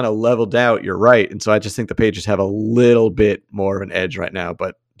they've kind of leveled out. You're right. And so I just think the Patriots have a little bit more of an edge right now,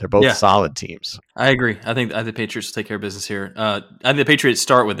 but they're both solid teams. I agree. I think the Patriots will take care of business here. I think the Patriots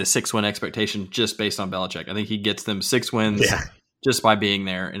start with a 6-win expectation just based on Belichick. I think he gets them 6 wins just by being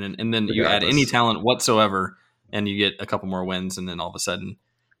there. And then you add any talent whatsoever and you get a couple more wins. And then all of a sudden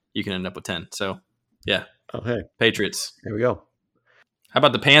you can end up with 10. So yeah. Oh, hey, Patriots. Here we go. How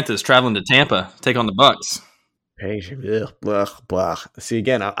about the Panthers traveling to Tampa, take on the Bucks? Blah, blah. See,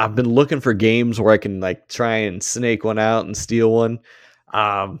 again, I've been looking for games where I can try and snake one out and steal one.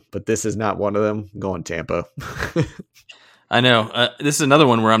 But this is not one of them. I'm going Tampa. I know. This is another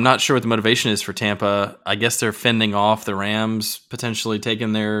one where I'm not sure what the motivation is for Tampa. I guess they're fending off the Rams potentially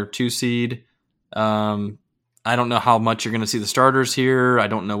taking their 2 seed. I don't know how much you're going to see the starters here. I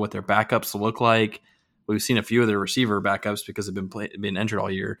don't know what their backups will look like. We've seen a few of their receiver backups because they've been injured all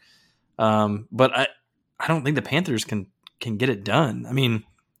year. But I don't think the Panthers can get it done. I mean,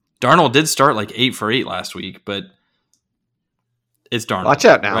 Darnold did start like 8 for 8 last week, but it's Darnold. Watch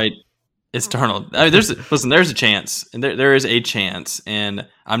out now. Right? It's Darnold. I mean, there's a chance, and there is a chance, and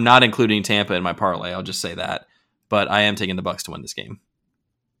I'm not including Tampa in my parlay. I'll just say that, but I am taking the Bucs to win this game.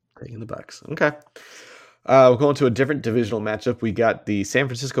 Taking the Bucs. Okay. We're going to a different divisional matchup. We got the San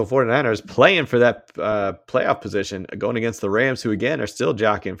Francisco 49ers playing for that playoff position, going against the Rams, who again are still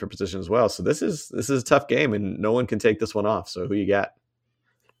jockeying for position as well. So this is a tough game, and no one can take this one off. So who you got?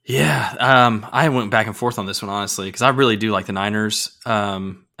 Yeah, I went back and forth on this one, honestly, because I really do like the Niners,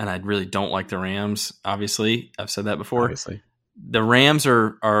 and I really don't like the Rams, obviously. I've said that before. Obviously. The Rams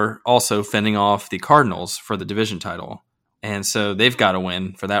are also fending off the Cardinals for the division title, and so they've got to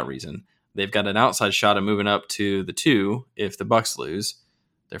win for that reason. They've got an outside shot of moving up to the 2 if the Bucs lose.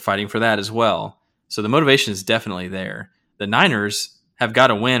 They're fighting for that as well. So the motivation is definitely there. The Niners have got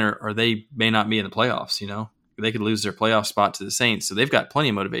to win, or they may not be in the playoffs, you know? They could lose their playoff spot to the Saints, so they've got plenty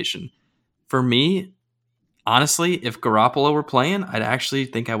of motivation. For me, honestly, if Garoppolo were playing, I'd actually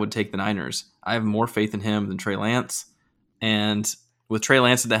think I would take the Niners. I have more faith in him than Trey Lance. And with Trey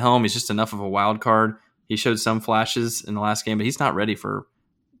Lance at the helm, he's just enough of a wild card. He showed some flashes in the last game, but he's not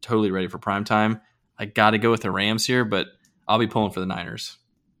totally ready for prime time. I got to go with the Rams here, but I'll be pulling for the Niners.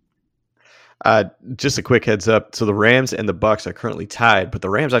 Just a quick heads up. So the Rams and the Bucs are currently tied, but the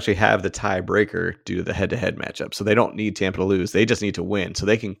Rams actually have the tiebreaker due to the head-to-head matchup. So they don't need Tampa to lose. They just need to win. So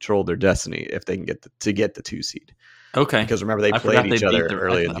they can control their destiny if they can get the 2 seed. Okay. Because remember, they played each other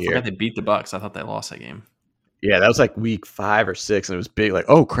early in the year. I forgot they beat the Bucs. I thought they lost that game. Yeah, that was like week 5 or 6, and it was big. Like,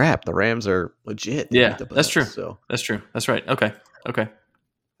 oh crap, the Rams are legit. Yeah, that's true. So that's true. That's right. Okay.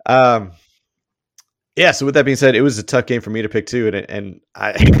 Yeah, so with that being said, it was a tough game for me to pick too, and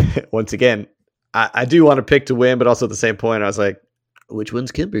I once again I do want to pick to win, but also at the same point I was like, which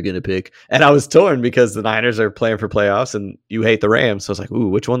one's Kimber gonna pick? And I was torn because the Niners are playing for playoffs, and you hate the Rams, so I was like, ooh,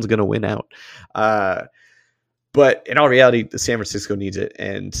 which one's gonna win out? But in all reality, the San Francisco needs it,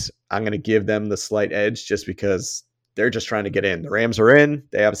 and I'm gonna give them the slight edge just because they're just trying to get in. The Rams are in;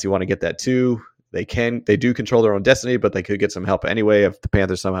 they obviously want to get that too. They do control their own destiny, but they could get some help anyway if the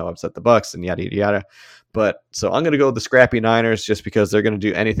Panthers somehow upset the Bucs and yada, yada, yada. But so I'm going to go with the scrappy Niners just because they're going to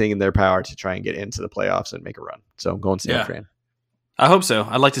do anything in their power to try and get into the playoffs and make a run. So I'm going San Fran. I hope so.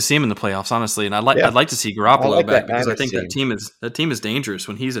 I'd like to see him in the playoffs, honestly. And I'd like to see Garoppolo back because I think that team is dangerous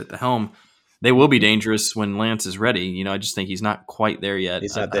when he's at the helm. They will be dangerous when Lance is ready. You know, I just think he's not quite there yet.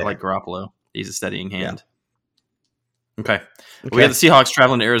 I like Garoppolo. He's a steadying hand. Yeah. Okay. We have the Seahawks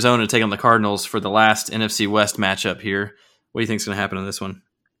traveling to Arizona to take on the Cardinals for the last NFC West matchup here. What do you think is going to happen in this one?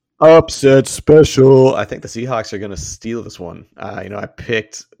 Upset special. I think the Seahawks are going to steal this one. I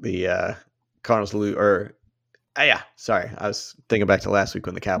picked the Cardinals to lose. Sorry. I was thinking back to last week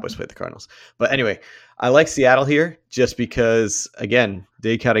when the Cowboys played the Cardinals. But anyway, I like Seattle here just because, again,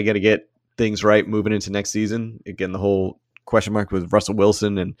 they kind of got to get things right moving into next season. Again, the whole question mark with Russell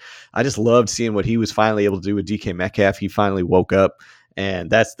Wilson, and I just loved seeing what he was finally able to do with DK Metcalf. He finally woke up, and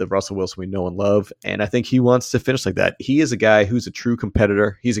that's the Russell Wilson we know and love, and I think he wants to finish like that. He is a guy who's a true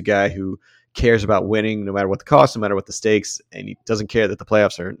competitor. He's a guy who cares about winning no matter what the cost, no matter what the stakes, and he doesn't care that the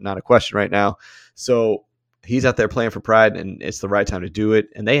playoffs are not a question right now. So he's out there playing for pride, and it's the right time to do it,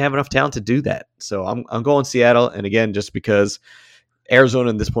 and they have enough talent to do that. So I'm going Seattle, and again, just because Arizona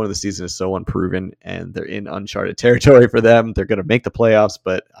in this point of the season is so unproven and they're in uncharted territory for them. They're going to make the playoffs,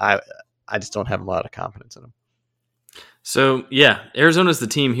 but I just don't have a lot of confidence in them. So yeah, Arizona's the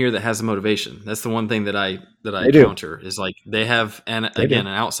team here that has the motivation. That's the one thing that I counter is like they have an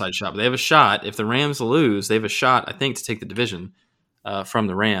outside shot. But they have a shot. If the Rams lose, they have a shot, I think, to take the division from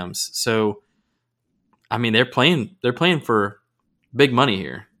the Rams. So I mean, they're playing for big money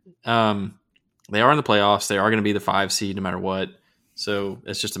here. They are in the playoffs. They are going to be the 5 seed no matter what. So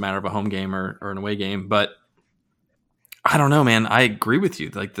it's just a matter of a home game or an away game. But I don't know, man. I agree with you.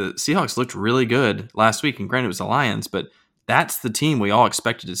 Like the Seahawks looked really good last week, and granted it was the Lions, but that's the team we all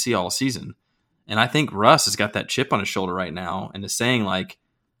expected to see all season. And I think Russ has got that chip on his shoulder right now and is saying like,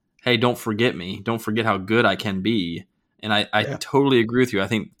 hey, don't forget me. Don't forget how good I can be. And I totally agree with you. I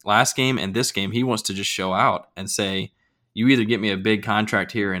think last game and this game, he wants to just show out and say, you either get me a big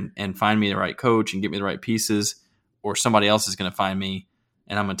contract here and find me the right coach and get me the right pieces, or somebody else is going to find me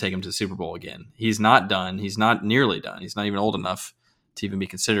and I'm going to take him to the Super Bowl again. He's not done. He's not nearly done. He's not even old enough to even be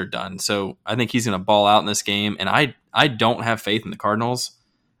considered done. So I think he's going to ball out in this game. And I don't have faith in the Cardinals.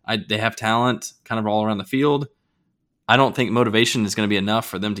 They have talent kind of all around the field. I don't think motivation is going to be enough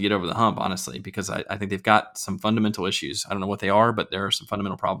for them to get over the hump, honestly, because I think they've got some fundamental issues. I don't know what they are, but there are some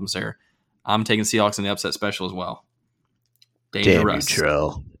fundamental problems there. I'm taking Seahawks in the upset special as well. Dangerous.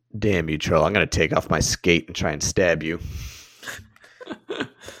 Damn you, troll. I'm going to take off my skate and try and stab you.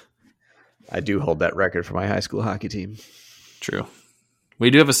 I do hold that record for my high school hockey team. True. We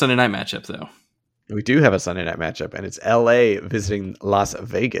do have a Sunday night matchup, though. We do have a Sunday night matchup, and it's LA visiting Las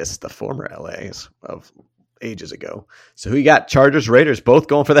Vegas, the former LAs of ages ago. So who you got? Chargers, Raiders, both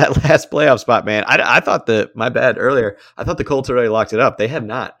going for that last playoff spot, man. I thought my bad earlier. I thought the Colts already locked it up. They have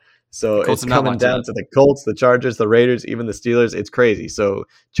not. So it's coming down to the Colts, the Chargers, the Raiders, even the Steelers. It's crazy. So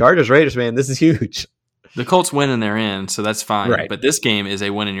Chargers, Raiders, man, this is huge. The Colts win and they're in, so that's fine. Right. But this game is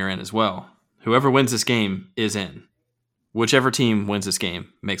a win and you're in as well. Whoever wins this game is in. Whichever team wins this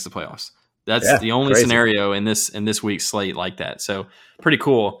game makes the playoffs. That's the only scenario in this week's slate like that. So pretty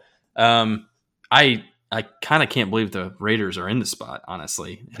cool. I kind of can't believe the Raiders are in the spot,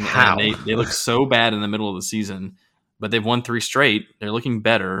 honestly. How? And they look so bad in the middle of the season, but they've won 3 straight. They're looking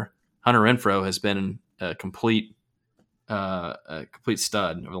better. Hunter Renfrow has been a complete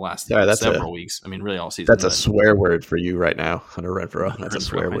stud over the last several weeks. I mean, really all season. That's a swear word for you right now, Hunter Renfrow. That's a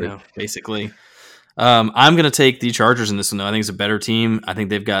swear word. Basically. I'm going to take the Chargers in this one, though. I think it's a better team. I think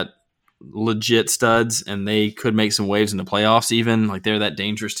they've got legit studs, and they could make some waves in the playoffs even. Like, they're that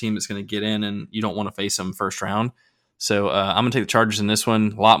dangerous team that's going to get in, and you don't want to face them first round. So I'm going to take the Chargers in this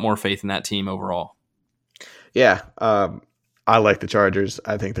one. A lot more faith in that team overall. Yeah, I like the Chargers.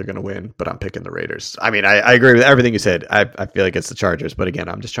 I think they're going to win, but I'm picking the Raiders. I mean, I agree with everything you said. I feel like it's the Chargers, but again,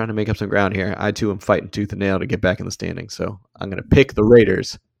 I'm just trying to make up some ground here. I, too, am fighting tooth and nail to get back in the standings, so I'm going to pick the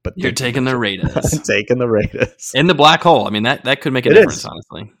Raiders. But you're taking the Raiders. I'm taking the Raiders. In the black hole. I mean, that could make a difference,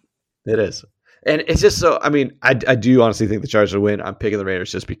 honestly. It is. And it's just so, I mean, I do honestly think the Chargers will win. I'm picking the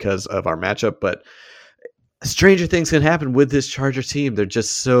Raiders just because of our matchup, but stranger things can happen with this Charger team. They're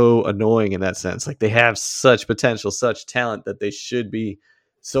just so annoying in that sense. Like, they have such potential, such talent that they should be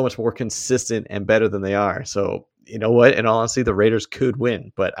so much more consistent and better than they are. So, you know what? In all honesty, the Raiders could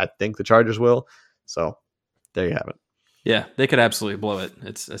win, but I think the Chargers will. So there you have it. Yeah, they could absolutely blow it.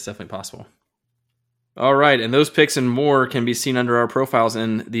 It's definitely possible. All right, and those picks and more can be seen under our profiles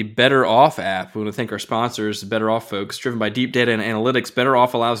in the Better Off app. We want to thank our sponsors, Better Off folks. Driven by deep data and analytics, Better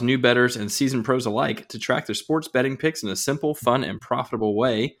Off allows new bettors and seasoned pros alike to track their sports betting picks in a simple, fun, and profitable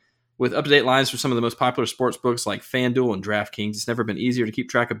way. With up-to-date lines from some of the most popular sports books like FanDuel and DraftKings, it's never been easier to keep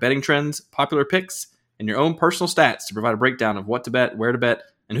track of betting trends, popular picks, and your own personal stats to provide a breakdown of what to bet, where to bet,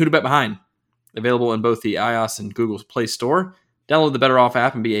 and who to bet behind. Available in both the iOS and Google Play Store. Download the Better Off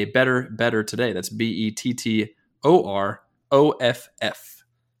app and be a better today. That's BETTOROFF.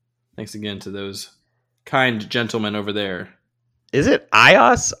 Thanks again to those kind gentlemen over there. Is it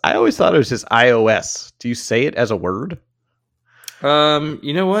iOS? I always thought it was just iOS. Do you say it as a word?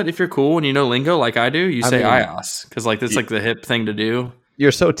 You know what? If you're cool and you know lingo like I do, you say iOS because like that's like the hip thing to do.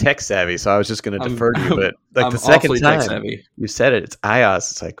 You're so tech savvy, so I was just going to defer to you. But like the second time you said it, it's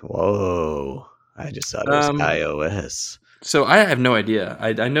iOS. It's like, whoa! I just thought it was iOS. So I have no idea.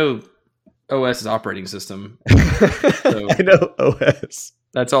 I know OS is operating system. So I know OS.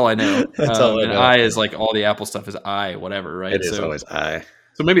 That's all I know. That's all I know. And I is like all the Apple stuff is whatever, right? It is always I.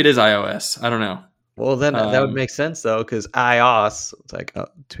 So maybe it is iOS. I don't know. Well, then that would make sense though, because iOS. It's like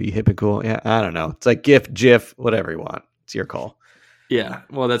to be hip and cool. Yeah, I don't know. It's like GIF, whatever you want. It's your call. Yeah.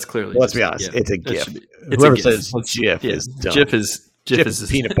 Well, that's clearly. Let's be honest. It's a GIF. Whoever says GIF is dumb. GIF is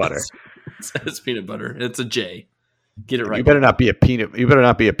peanut butter. It's peanut butter. It's a J. Get it right. You better not be a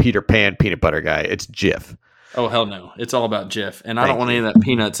Peter Pan peanut butter guy. It's Jif. Oh hell no! It's all about Jif, and I don't want any of that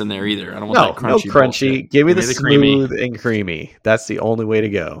peanuts in there either. I don't want that crunchy. No crunchy. Bullshit. Give me the smooth and creamy. That's the only way to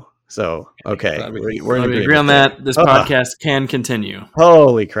go. So okay, we're in agree on that. This podcast can continue.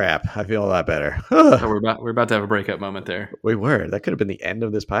 Holy crap! I feel a lot better. So we're about to have a breakup moment there. We were. That could have been the end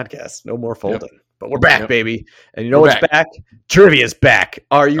of this podcast. No more folding. Yep. But we're back, baby. And you know what's back? Trivia's back.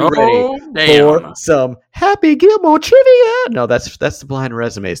 Are you ready for some Happy Gilmore trivia? No, that's the Blind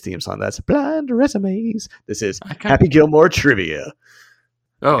Resumes theme song. That's Blind Resumes. This is Happy Gilmore trivia.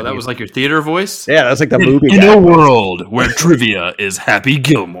 Oh, that was like your theater voice? Yeah, that's like the movie. In a world where trivia is Happy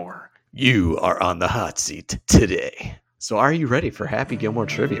Gilmore, you are on the hot seat today. So are you ready for Happy Gilmore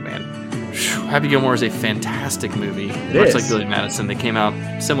trivia, man? Happy Gilmore is a fantastic movie. It looks like Billy Madison. They came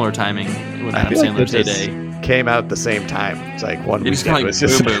out similar timing with Adam Sandler's heyday. came out at the same time. It's like one weekend. It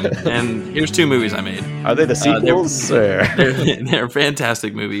just boom. And here's 2 movies I made. Are they the sequels? They're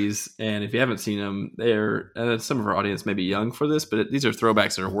fantastic movies, and if you haven't seen them, they're some of our audience may be young for this, but these are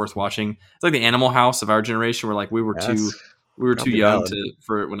throwbacks that are worth watching. It's like the Animal House of our generation, where like we were too young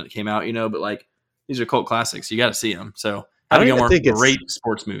for it when it came out, but like these are cult classics. You got to see them. So Happy Gilmore, great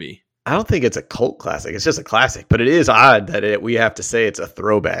sports movie. I don't think it's a cult classic. It's just a classic, but it is odd that we have to say it's a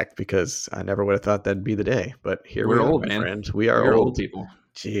throwback because I never would have thought that'd be the day. But here we're old, my friend. We're old people.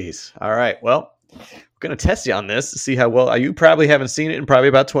 Jeez. All right. Well, we're going to test you on this to see how well. You probably haven't seen it in probably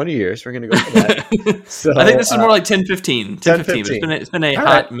about 20 years. We're going to go for that. So I think this is more like 10-15. 10-15. It's been a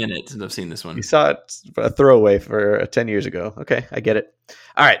hot minute since I've seen this one. You saw it a throwaway for 10 years ago. Okay, I get it.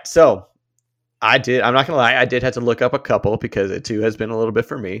 All right. So I'm not going to lie. I did have to look up a couple because it too has been a little bit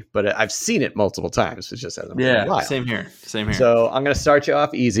for me, but I've seen it multiple times. It just hasn't been a while. Same here. So I'm going to start you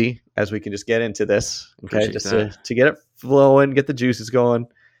off easy as we can just get into this. Okay. Just to get it flowing, get the juices going.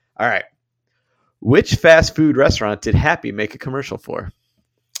 All right. Which fast food restaurant did Happy make a commercial for?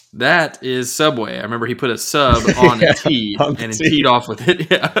 That is Subway. I remember he put a sub on a T and teed off with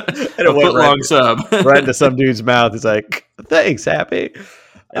it. Yeah. And a foot-long sub. Right into some dude's mouth. It's like, thanks, Happy.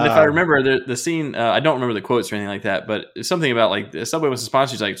 And if I remember the scene, I don't remember the quotes or anything like that, but it's something about like the Subway was a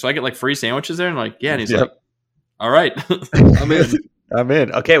sponsor. He's like, so I get like free sandwiches there? And I'm like, yeah. And he's like, all right, I'm in. I'm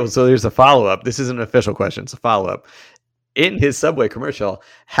in. Okay, well, so there's a follow-up. This isn't an official question. It's a follow-up. In his Subway commercial,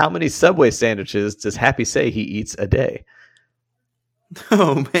 how many Subway sandwiches does Happy say he eats a day?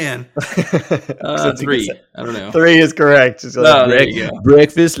 Oh, man. 3. I don't know. 3 is correct. So there you go.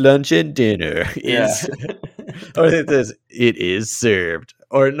 Breakfast, lunch, and dinner. Or it is served.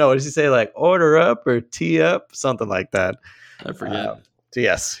 Or no, what does he say? Like order up or tee up? Something like that. I forget. So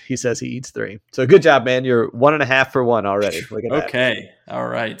yes, he says he eats 3. So good job, man. You're 1.5 for 1 already. Look at that. Okay. All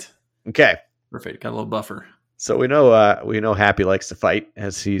right. Okay. Perfect. Got a little buffer. So we know Happy likes to fight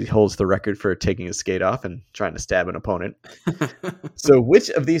as he holds the record for taking his skate off and trying to stab an opponent. So which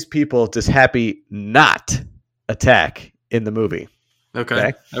of these people does Happy not attack in the movie?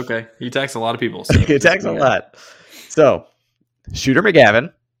 Okay. He attacks a lot of people. So he attacks a lot. So Shooter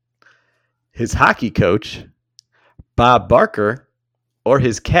McGavin, his hockey coach, Bob Barker, or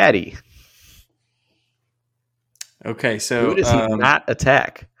his caddy. Okay, so who does he not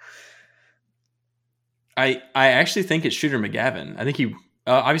attack? I actually think it's Shooter McGavin. I think he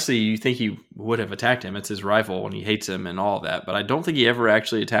obviously you think he would have attacked him. It's his rival and he hates him and all of that, but I don't think he ever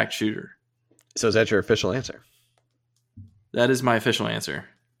actually attacked Shooter. So is that your official answer? That is my official answer.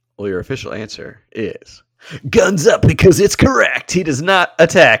 Well, your official answer is guns up because it's correct. He does not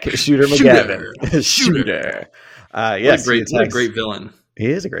attack Shooter McGavin. Shooter. Yes, what a great villain. He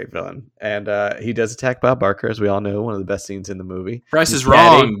is a great villain. And he does attack Bob Barker, as we all know, one of the best scenes in the movie. Price is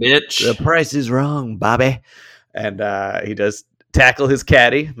wrong, bitch. The price is wrong, Bobby. And he does tackle his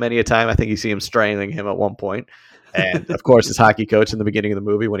caddy many a time. I think you see him strangling him at one point. And, of course, his hockey coach in the beginning of the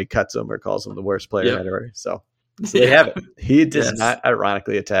movie when he cuts him or calls him the worst player ever. So they have it. He does not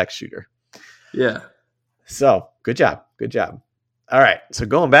ironically attack Shooter. Yeah. So good job. All right. So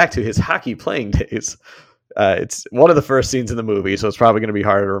going back to his hockey playing days, it's one of the first scenes in the movie, so it's probably going to be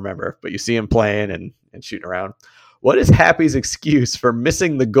harder to remember. But you see him playing and shooting around. What is Happy's excuse for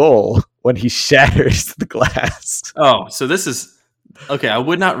missing the goal when he shatters the glass? Oh, so this is okay. I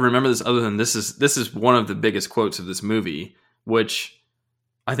would not remember this other than this is one of the biggest quotes of this movie, which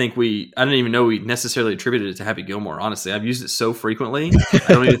I think I didn't even know we necessarily attributed it to Happy Gilmore. Honestly, I've used it so frequently.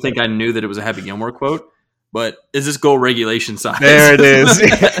 I don't even think I knew that it was a Happy Gilmore quote. But is this goal regulation size? There it is.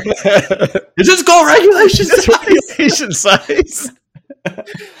 Is this goal regulation size?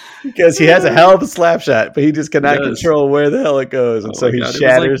 Because he has a hell of a slap shot, but he just cannot control where the hell it goes. And so he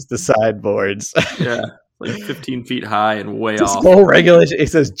shatters the sideboards. Yeah, like 15 feet high and way just off. Goal regulation. He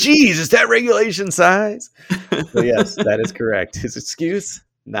says, geez, is that regulation size? So yes, that is correct. His excuse,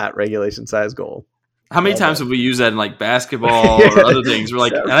 not regulation size goal. How many times have we used that in like basketball or other things? We're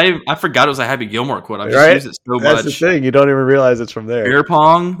like, and I forgot it was a Happy Gilmore quote. I've just used it so much. That's the thing. You don't even realize it's from there. Beer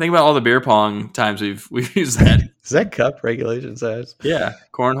pong. Think about all the beer pong times we've used that. Is that cup regulation size? Yeah.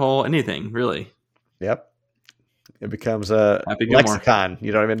 Cornhole, anything, really. Yep. It becomes a lexicon.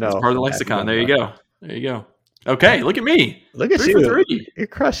 You don't even know. It's part of the lexicon. There you go. Okay, look at me. Look at 3 you. for 3. You're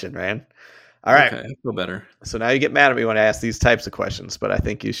crushing, man. All right. Okay, I feel better. So now you get mad at me when I ask these types of questions, but I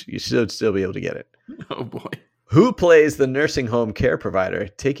think you should still be able to get it. Oh, boy. Who plays the nursing home care provider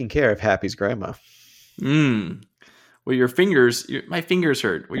taking care of Happy's grandma? Well, my fingers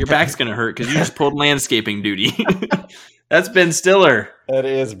hurt. Well, your back's going to hurt because you just pulled landscaping duty. That's Ben Stiller. That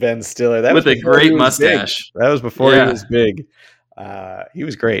is Ben Stiller. That with a great mustache. Big. That was before he was big. He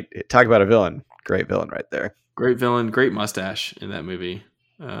was great. Talk about a villain. Great villain right there. Great villain, great mustache in that movie.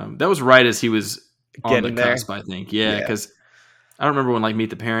 That was right as he was on the cusp, I think. Yeah, because I don't remember when like Meet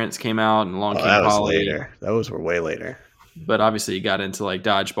the Parents came out and Along Came Polly. That was later. Those were way later. But obviously, he got into like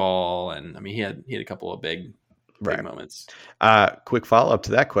Dodgeball, and I mean, he had a couple of big moments. Quick follow up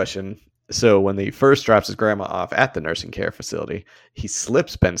to that question. So when he first drops his grandma off at the nursing care facility, he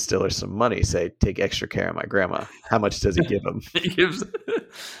slips Ben Stiller some money, say, take extra care of my grandma. How much does he give him? He gives,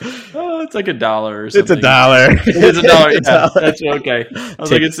 it's like $1 or something. It's $1. It's $1. Yeah, that's okay. I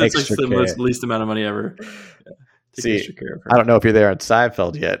was like, it's like the least amount of money ever. Yeah. See, extra care of her. I don't know if you're there on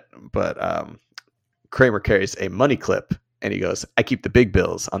Seinfeld yet, but Kramer carries a money clip, and he goes, I keep the big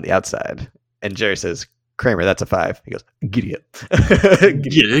bills on the outside. And Jerry says, Kramer, that's a 5. He goes, giddy up.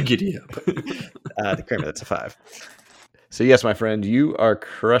 Giddy up. Kramer, that's a 5. So yes, my friend, you are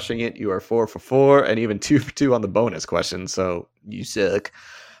crushing it. You are 4 for 4 and even 2 for 2 on the bonus question. So you suck.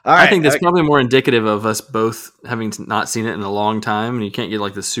 All right, I think that's probably more indicative of us both having not seen it in a long time, and you can't get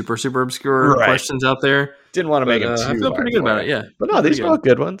like the super obscure questions out there. Didn't want to make it too I feel pretty good about it, yeah. But no, these are all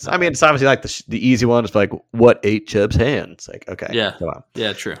good ones. I mean, it's obviously like the easy one. It's like, what ate Chubb's hands? Like, okay. Yeah, come on.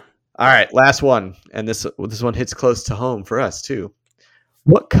 Yeah, true. All right, last one, and this one hits close to home for us too.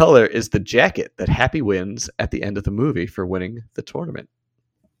 What color is the jacket that Happy wins at the end of the movie for winning the tournament?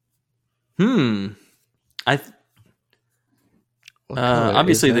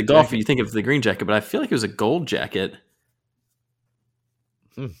 Obviously the golf. You think of the green jacket, but I feel like it was a gold jacket.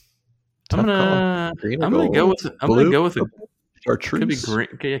 I'm gonna go with a chartreuse. Could be green.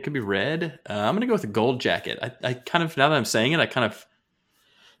 Okay, it could be red. I'm gonna go with a gold jacket. I kind of, now that I'm saying it,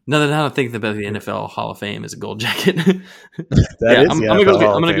 now that I think about the NFL Hall of Fame is a gold jacket. I'm gonna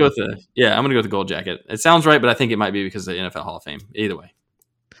go with the gold jacket. It sounds right, but I think it might be because of the NFL Hall of Fame. Either way.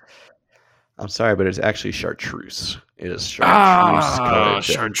 I'm sorry, but it's actually chartreuse. It is chartreuse.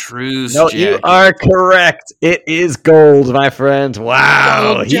 Chartreuse. No, jacket. You are correct. It is gold, my friend.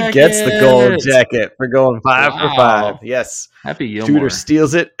 Wow. He gets the gold jacket for going 5 for 5. Yes. Happy Gilmore. Tudor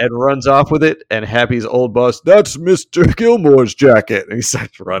steals it and runs off with it, and Happy's old boss, that's Mr. Gilmore's jacket. And he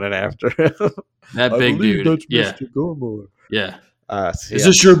starts running after him. That big dude. That's Mr. Gilmore. Yeah. Is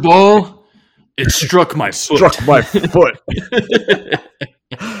this your ball? It struck my foot. Struck my foot.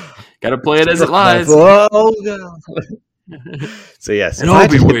 Got to play it as it lies. Oh, God. So, yes. And I'll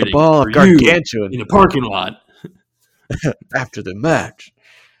be waiting the ball for gargantuan in a parking lot. After the match.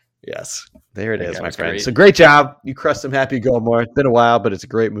 Yes. There it is, my friend. Great. So, great job. You crushed some Happy Gilmore. It's been a while, but it's a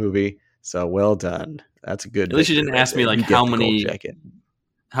great movie. So, well done. That's a good. At least you didn't ask me, like, how many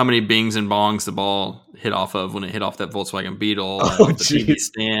bings and bongs the ball hit off of when it hit off that Volkswagen Beetle and the TV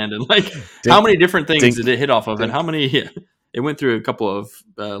stand. And, like, how many different things did it hit off of? And how many... Yeah. It went through a couple of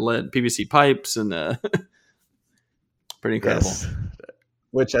lead PVC pipes and pretty incredible. Yes.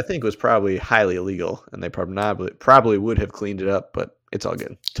 Which I think was probably highly illegal, and they probably would have cleaned it up, but it's all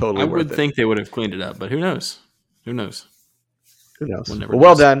good. Totally worth it. I would think they would have cleaned it up, but who knows? Who knows?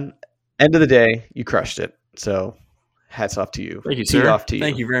 Well done. End of the day, you crushed it. So hats off to you. Thank you, sir. Tee off to you.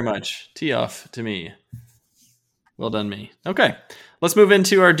 Thank you very much. Tee off to me. Well done, me. Okay. Let's move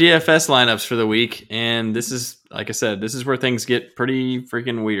into our DFS lineups for the week. And this is, like I said, this is where things get pretty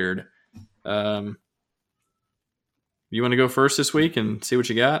freaking weird. You want to go first this week and see what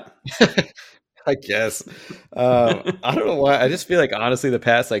you got? I guess. I don't know why. I just feel like, honestly, the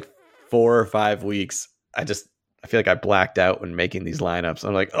past like 4 or 5 weeks, I feel like I blacked out when making these lineups.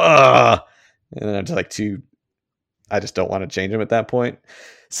 I'm like, ugh. And then I'm just like, I just don't want to change them at that point.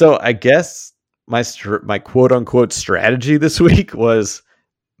 So I guess my quote unquote strategy this week was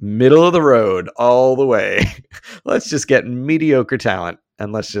middle of the road all the way. Let's just get mediocre talent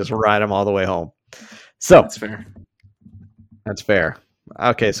and let's just ride them all the way home. So that's fair.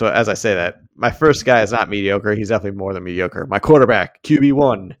 Okay. So as I say that, my first guy is not mediocre. He's definitely more than mediocre. My quarterback,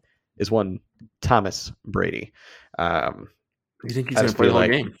 QB1, is one Thomas Brady. You think he's going to play the whole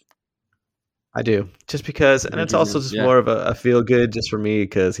game? I do, just because, and it's also just more of a feel good just for me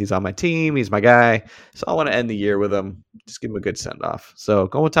because he's on my team, he's my guy, so I want to end the year with him, just give him a good send off. So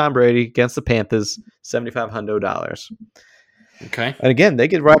going with Tom Brady against the Panthers, $7,500. Okay, and again, they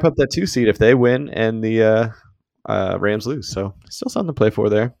could wrap up that 2 seed if they win and the Rams lose. So still something to play for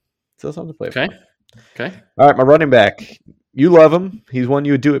there. Still something to play for. Okay. All right, my running back, you love him. He's one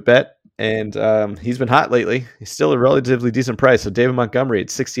you would do it bet. And he's been hot lately. He's still a relatively decent price. So David Montgomery at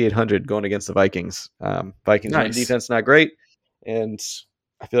 6,800 going against the Vikings. Vikings run defense not great, and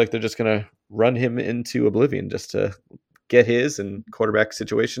I feel like they're just going to run him into oblivion just to get his. And quarterback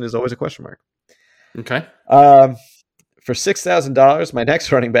situation is always a question mark. Okay. For $6,000, my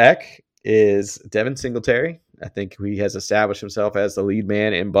next running back is Devin Singletary. I think he has established himself as the lead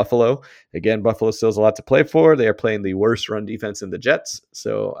man in Buffalo. Again, Buffalo still has a lot to play for. They are playing the worst run defense in the Jets,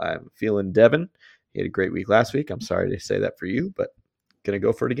 so I'm feeling Devin. He had a great week last week. I'm sorry to say that for you, but going to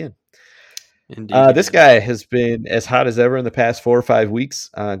go for it again. This guy has been as hot as ever in the past 4 or 5 weeks.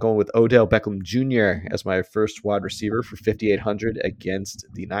 Going with Odell Beckham Jr. as my first wide receiver for 5,800 against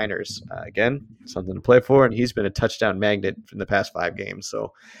the Niners. Again, something to play for, and he's been a touchdown magnet in the past 5 games.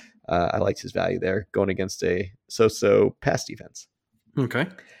 So I liked his value there going against a so-so pass defense. Okay.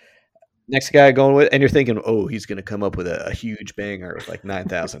 Next guy going with, and you're thinking, oh, he's going to come up with a huge banger with like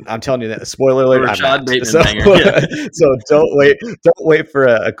 9,000. I'm telling you that. Spoiler alert, I'm not. So don't wait for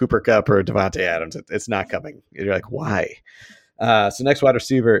a Cooper Kupp or a Devontae Adams. It's not coming. You're like, why? So next wide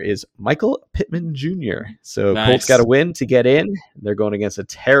receiver is Michael Pittman Jr. So nice. Colts got to win to get in. They're going against a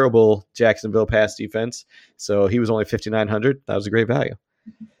terrible Jacksonville pass defense. So he was only 5,900. That was a great value.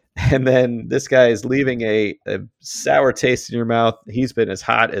 And then this guy is leaving a sour taste in your mouth. He's been as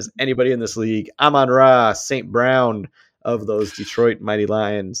hot as anybody in this league. Amon-Ra St. Brown of those Detroit Mighty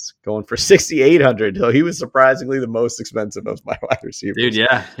Lions going for 6,800. So he was surprisingly the most expensive of my wide receivers. Dude,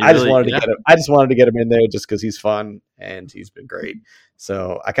 yeah. I just wanted to get him in there just because he's fun and he's been great.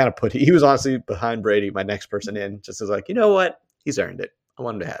 So I kind of he was honestly behind Brady, my next person in, just as like, you know what? He's earned it. I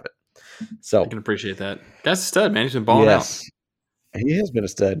want him to have it. So I can appreciate that. Guy's a stud, man. He's been balling out. He has been a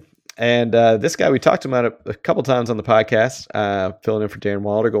stud. And this guy, we talked about a couple times on the podcast, filling in for Darren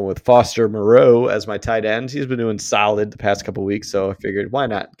Waller, going with Foster Moreau as my tight end. He's been doing solid the past couple of weeks, so I figured, why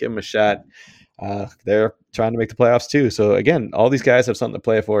not? Give him a shot. They're trying to make the playoffs too. So, again, all these guys have something to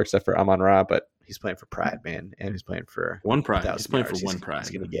play for except for Amon-Ra, but he's playing for pride, man, and he's playing for one pride. He's playing for one pride.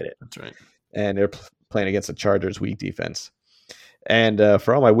 He's going to get it. That's right. And they're playing against the Chargers' weak defense. And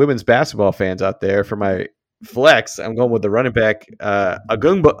for all my women's basketball fans out there, for my flex, I'm going with the running back,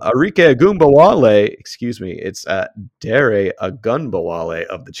 Arike Agumbawale. Excuse me, it's Dare Agunbawale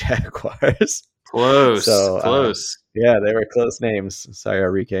of the Jaguars. Close. Yeah, they were close names. Sorry,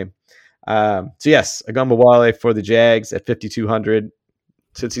 Arike. So yes, Agumbawale for the Jags at 5,200.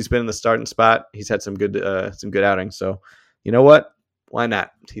 Since he's been in the starting spot, he's had some good outings. So you know what? Why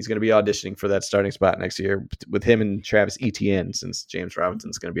not? He's going to be auditioning for that starting spot next year with him and Travis Etienne, since James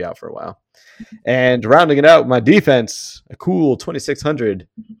Robinson's going to be out for a while. And rounding it out, my defense, a cool 2,600.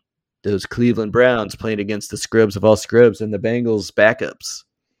 Those Cleveland Browns playing against the scrubs of all scrubs and the Bengals backups.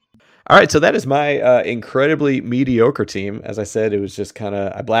 All right, so that is my incredibly mediocre team. As I said, it was just kind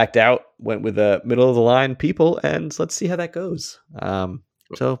of, I blacked out, went with the middle of the line people, and let's see how that goes.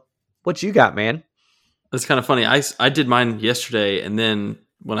 So what you got, man? That's kind of funny. I did mine yesterday, and then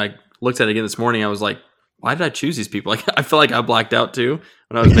when I looked at it again this morning, I was like, why did I choose these people? Like, I feel like I blacked out too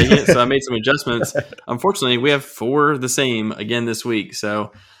when I was making it, so I made some adjustments. Unfortunately, we have 4 the same again this week,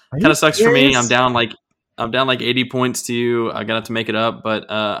 so it kind of sucks for me. I'm down like 80 points to you. I got to make it up, but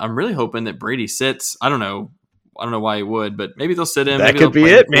I'm really hoping that Brady sits. I don't know why he would, but maybe they'll sit him. That maybe could be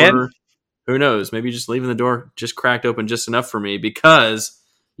it, man. Who knows? Maybe just leaving the door just cracked open just enough for me, because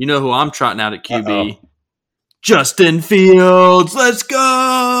you know who I'm trotting out at QB. Uh-oh. Justin Fields, let's go!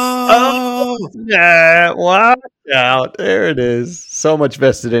 Oh, yeah, watch out. There it is. So much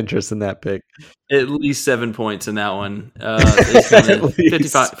vested interest in that pick. At least 7 points in that one.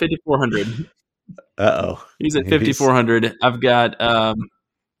 5,400. Uh-oh. He's at 5,400. I've got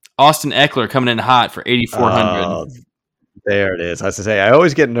Austin Eckler coming in hot for 8,400. Oh, there it is. I was to say, I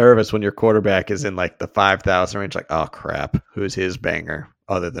always get nervous when your quarterback is in like the 5,000 range. Like, oh, crap. Who's his banger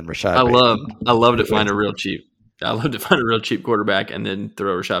other than Rashad Bateman? I love to find a real cheap quarterback and then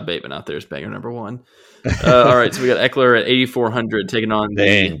throw Rashad Bateman out there as banger number 1. All right, so we got Eckler at 8,400 taking on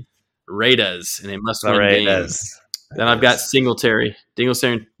the Raiders in a must-win game. Then I've got Singletary, Dingle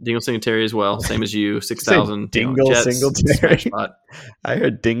Singletary as well, same as you, 6,000. Dingle Singletary. I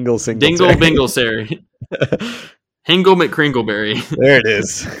heard Dingle Singletary. Dingle Binglesary. Hingle McCringleberry. There it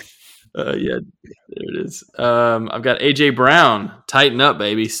is. Yeah, there it is. I've got AJ Brown, tighten up,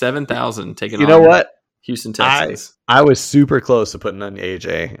 baby, 7,000 taking on. You know what? Houston Texans. I was super close to putting on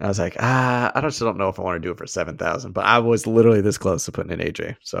AJ. I was like, I just don't know if I want to do it for 7,000, but I was literally this close to putting in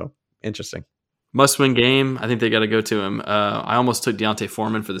AJ. So interesting. Must-win game. I think they got to go to him. I almost took Deontay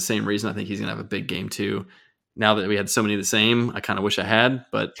Foreman for the same reason. I think he's going to have a big game too. Now that we had so many of the same, I kind of wish I had,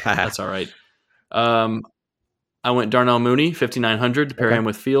 but that's all right. I went Darnell Mooney, 5,900 to pair him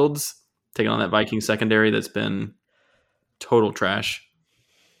with Fields, taking on that Vikings secondary that's been total trash.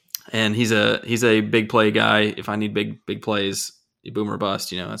 And he's a big play guy. If I need big plays, you boom or bust,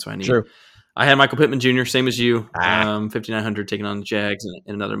 that's what I need. True. I had Michael Pittman Jr., same as you, 5,900 taking on the Jags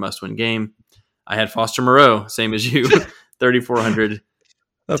in another must-win game. I had Foster Moreau, same as you, 3,400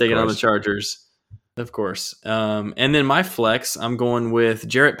 taking on the Chargers. Of course. And then my flex, I'm going with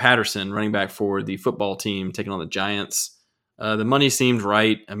Jarrett Patterson, running back for the football team, taking on the Giants. The money seemed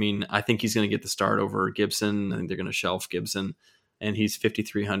right. I mean, I think he's going to get the start over Gibson. I think they're going to shelf Gibson, and he's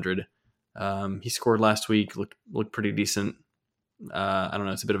 5,300. He scored last week, looked pretty decent. I don't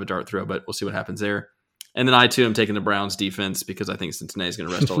know. It's a bit of a dart throw, but we'll see what happens there. And then I, too, am taking the Browns defense because I think Cincinnati is going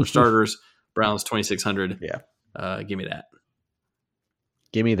to rest all their starters. Browns 2,600. Yeah. Give me that.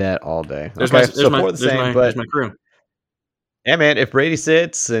 Give me that all day. There's my crew. Yeah, man, if Brady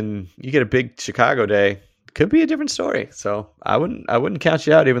sits and you get a big Chicago day, it could be a different story. So I wouldn't count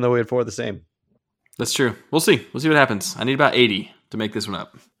you out, even though we had 4 the same. That's true. We'll see. We'll see what happens. I need about 80 to make this one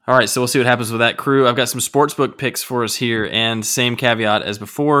up. All right, so we'll see what happens with that crew. I've got some sportsbook picks for us here, and same caveat as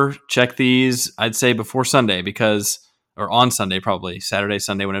before. Check these, I'd say, before Sunday or on Sunday probably, Saturday,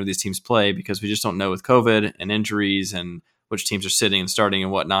 Sunday, whenever these teams play, because we just don't know with COVID and injuries and which teams are sitting and starting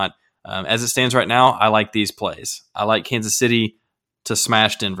and whatnot. As it stands right now, I like these plays. I like Kansas City to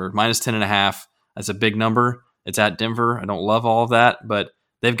smash Denver, minus 10.5. That's a big number. It's at Denver. I don't love all of that, but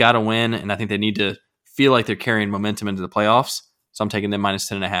they've got to win, and I think they need to feel like they're carrying momentum into the playoffs. So I'm taking them minus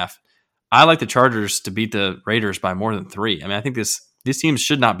 10.5. I like the Chargers to beat the Raiders by more than 3. I mean, I think these teams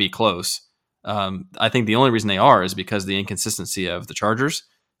should not be close. I think the only reason they are is because of the inconsistency of the Chargers.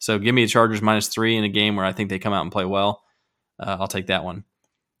 So give me the Chargers minus 3 in a game where I think they come out and play well. I'll take that one.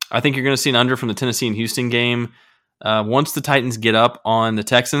 I think you're going to see an under from the Tennessee and Houston game. Once the Titans get up on the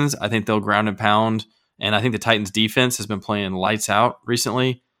Texans, I think they'll ground and pound. And I think the Titans defense has been playing lights out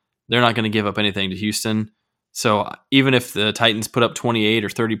recently. They're not going to give up anything to Houston. So even if the Titans put up 28 or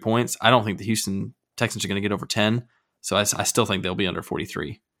 30 points, I don't think the Houston Texans are going to get over 10. So I still think they'll be under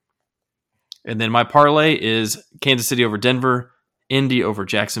 43. And then my parlay is Kansas City over Denver, Indy over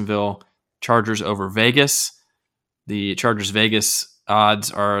Jacksonville, Chargers over Vegas. The Chargers-Vegas odds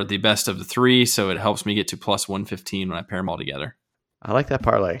are the best of the 3, so it helps me get to plus 115 when I pair them all together. I like that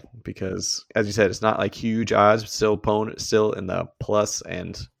parlay because, as you said, it's not like huge odds, still in the plus,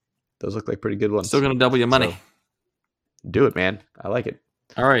 and those look like pretty good ones. Still going to double your money. So, do it, man. I like it.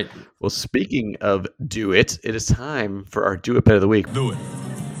 All right. Well, speaking of do it, it is time for our Do It Bet of the Week. Do it.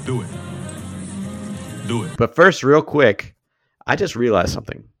 Do it. Do it. But first, real quick, I just realized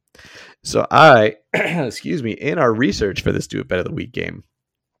something. So excuse me, in our research for this Do It Bet of the Week game,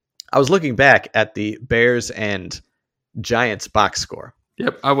 I was looking back at the Bears and Giants box score.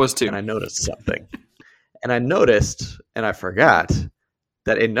 Yep, I was too. And I noticed something. And I forgot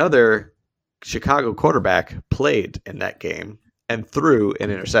that another Chicago quarterback played in that game and threw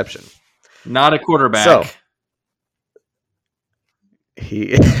an interception. Not a quarterback. So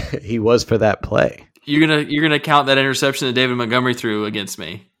he was for that play. You're gonna count that interception that David Montgomery threw against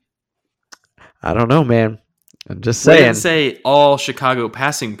me? I don't know, man. I'm just saying. We didn't say all Chicago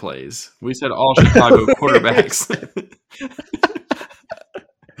passing plays. We said all Chicago quarterbacks.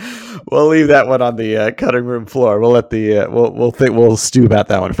 We'll leave that one on the cutting room floor. We'll let we'll stew about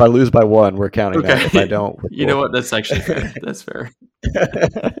that one. If I lose by 1, we're counting that. If I don't, you know what? That's actually fair. That's fair.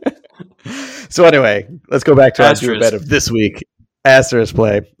 So anyway, let's go back to our Do It Bet of this week. Asterisk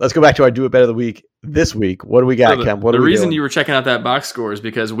play. Let's go back to our Do It Bet of the week this week. What do we got, Kemp? The reason you were checking out that box score is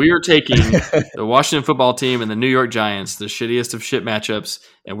because we were taking the Washington football team and the New York Giants, the shittiest of shit matchups,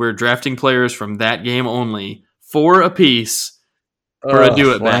 and we're drafting players from that game only, 4 apiece for a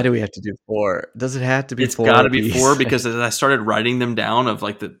Do It Bet. Why do we have to do 4? Does it have to be 4? It's got to be 4 because as I started writing them down of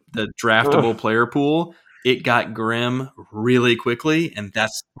like the draftable player pool, it got grim really quickly, and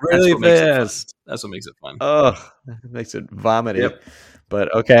that's what makes it fun. That's what makes it fun. Oh, it makes it vomity. Yep.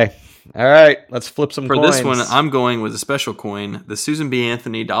 But okay. All right. Let's flip some coins. For this one, I'm going with a special coin, the Susan B.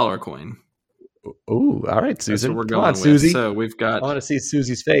 Anthony dollar coin. Ooh, all right, Susan. That's what we're going with. Susie. So we've got... I want to see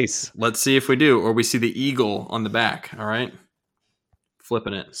Susie's face. Let's see if we do, or we see the eagle on the back. All right.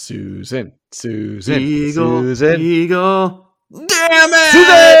 Flipping it. Susan. Eagle. Susan. Eagle. Damn it!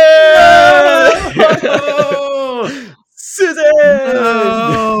 Susan! Susan!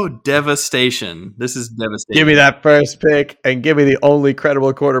 No! Devastation. This is devastating. Give me that first pick and give me the only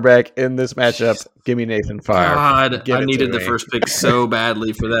credible quarterback in this matchup. Give me Nathan Favre. God, I needed the first pick so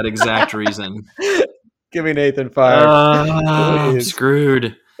badly for that exact reason. Give me Nathan Favre. I'm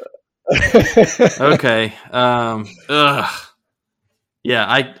screwed. Okay.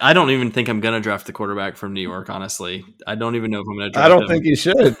 Yeah, I don't even think I'm going to draft the quarterback from New York, honestly. I don't even know if I'm going to draft him. I don't think you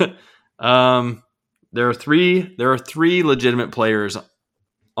should. There are three legitimate players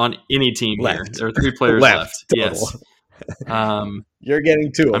on any team here. There are 3 players left. Yes. You're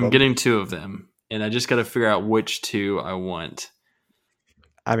getting 2 of them. I'm getting 2 of them, and I just got to figure out which 2 I want.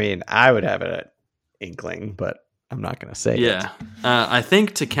 I mean, I would have it at inkling, but I'm not going to say it. Yeah. I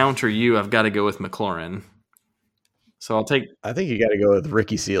think to counter you, I've got to go with McLaurin. So I think you got to go with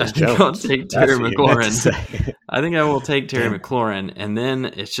Ricky Seals-Jones. I'll take Terry McLaurin. I think I will take Terry McLaurin, and then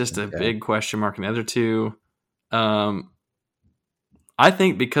it's just a big question mark in the other two. I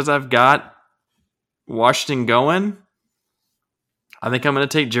think because I've got Washington going, I think I'm going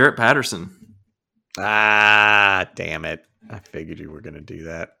to take Jarrett Patterson. Ah, damn it! I figured you were going to do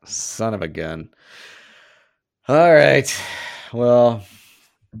that. Son of a gun. All right. Well,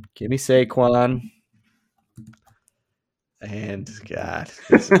 give me Saquon. And God,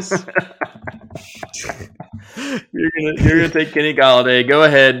 this is you're gonna take Kenny Golladay. Go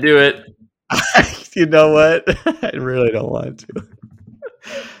ahead, do it. You know what? I really don't want to.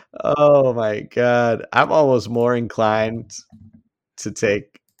 Oh my God, I'm almost more inclined to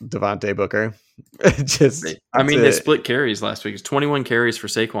take Devontae Booker. They split carries last week. It's 21 carries for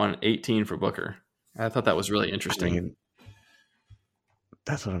Saquon, 18 for Booker. I thought that was really interesting.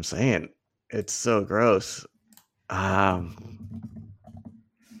 That's what I'm saying. It's so gross.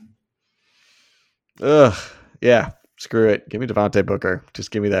 Yeah, screw it. Give me Devontae Booker.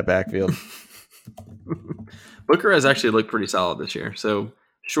 Just give me that backfield. Booker has actually looked pretty solid this year, so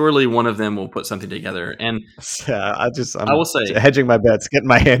surely one of them will put something together. And I will say, hedging my bets, getting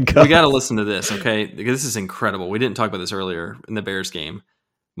my handcuffs. We got to listen to this, okay? Because this is incredible. We didn't talk about this earlier in the Bears game.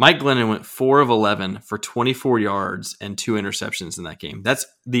 Mike Glennon went 4 of 11 for 24 yards and 2 interceptions in that game. That's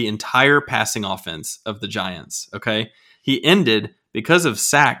the entire passing offense of the Giants, okay? He ended, because of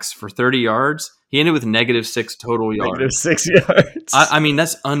sacks for 30 yards, he ended with -6 total yards. -6 yards. I mean,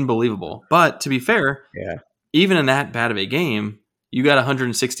 that's unbelievable. But to be fair, even in that bad of a game, you got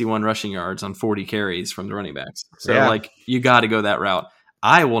 161 rushing yards on 40 carries from the running backs. So, you got to go that route.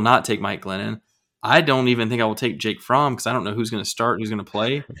 I will not take Mike Glennon. I don't even think I will take Jake Fromm because I don't know who's going to start, who's going to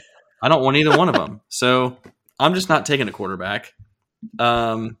play. I don't want either one of them. So I'm just not taking a quarterback.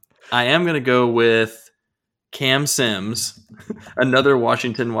 I am going to go with Cam Sims, another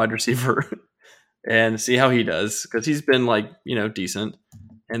Washington wide receiver, and see how he does because he's been decent.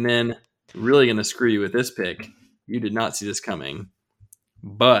 And then really going to screw you with this pick. You did not see this coming.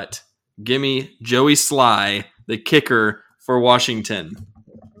 But give me Joey Sly, the kicker for Washington.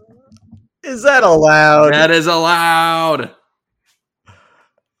 Is that allowed? That is allowed.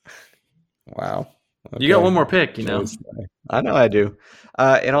 Wow. Okay. You got one more pick, I know I do.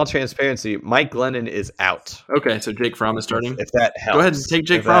 In all transparency, Mike Glennon is out. Okay, so Jake Fromm is starting. If that helps. Go ahead and take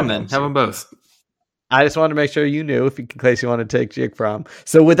Jake Fromm then. Have them both. I just wanted to make sure you knew in case you want to take Jake Fromm.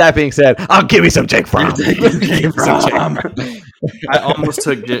 So with that being said, I'll give you some Jake Fromm. I almost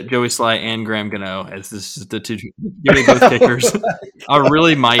took Joey Sly and Graham Gano as this is the two. Give me both kickers. I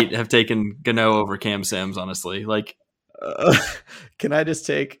really might have taken Gano over Cam Sims, honestly. Can I just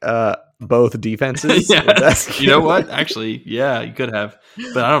take both defenses? You know what? Actually, yeah, you could have.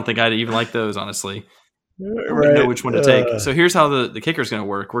 But I don't think I'd even like those, honestly. I don't know which one to take. So here's how the kicker is going to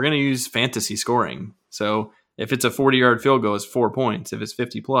work. We're going to use fantasy scoring. So if it's a 40-yard field goal, it's 4 points. If it's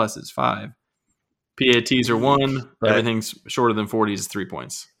 50+, it's 5. PATs are 1. Right. Everything's shorter than 40 is 3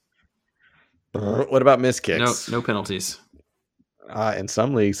 points. What about missed kicks? No penalties. In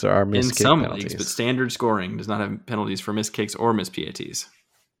some leagues, there are missed kick penalties. In some leagues, but standard scoring does not have penalties for missed kicks or missed PATs.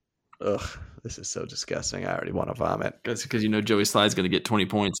 Ugh, this is so disgusting. I already want to vomit. That's because Joey Sly's going to get 20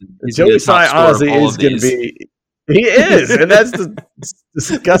 points. Joey Sly honestly is going to be. He is, and that's the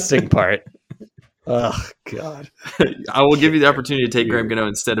disgusting part. Oh, God. I will give you the opportunity to take Graham Gano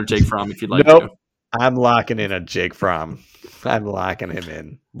instead of Jake Fromm if you'd like to. I'm locking in a Jake Fromm. I'm locking him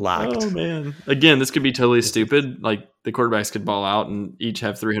in. Locked. Oh, man. Again, this could be totally stupid. The quarterbacks could ball out and each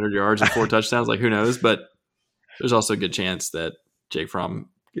have 300 yards and 4 touchdowns. Who knows? But there's also a good chance that Jake Fromm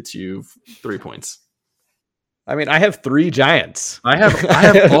gets you 3 points. I mean, I have 3 Giants. I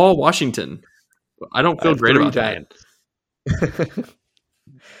have all Washington. I don't feel great about Giants. That.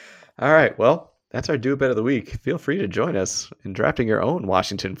 All right. Well, that's our Do It Bet of the week. Feel free to join us in drafting your own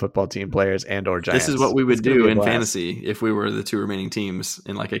Washington football team players and or Giants. This is what we would do in fantasy if we were the 2 remaining teams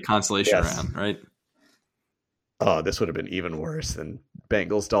in a consolation round, right? Oh, this would have been even worse than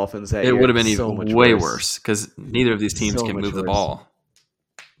Bengals Dolphins. It would have been even way worse because neither of these teams can move the ball.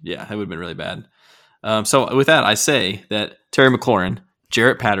 Yeah, that would have been really bad. So with that, I say that Terry McLaurin,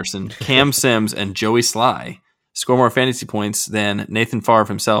 Jarrett Patterson, Cam Sims, and Joey Sly score more fantasy points than Nathan Favre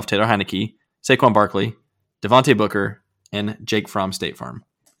himself, Taylor Heineke, Saquon Barkley, Devontae Booker, and Jake Fromm State Farm.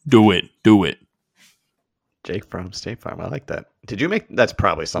 Do it. Jake Fromm State Farm. I like that. Did you make? That's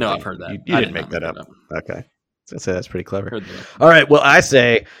probably something. No, I've heard that. You didn't make that up. Okay. I'd say that's pretty clever. All right. Well, I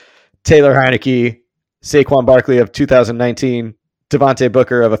say Taylor Heineke, Saquon Barkley of 2019, Devontae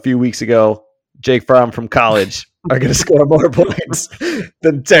Booker of a few weeks ago, Jake Fromm from college are going to score more points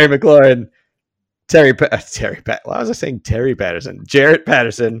than Terry McLaurin, Terry Patterson, Jarrett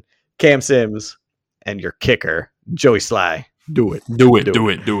Patterson, Cam Sims, and your kicker, Joey Sly. Do it. Do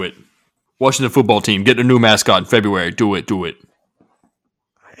it. Washington football team, get a new mascot in February. Do it.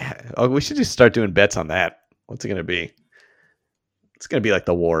 Oh, we should just start doing bets on that. What's it going to be? It's going to be like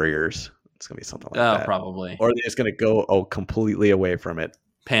the Warriors. It's going to be something like that. Probably. Or they're just going to go completely away from it.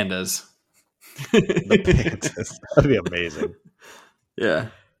 Pandas. The Pandas. That'd be amazing. Yeah.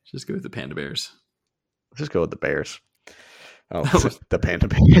 Just go with the Panda Bears. Just go with the Bears. Oh, the Panda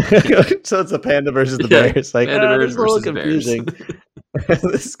Bears. So it's the Panda versus the Bears. Like, Panda Bears this is a little versus confusing.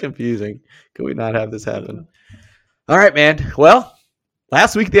 This is confusing. Can we not have this happen? All right, man. Well,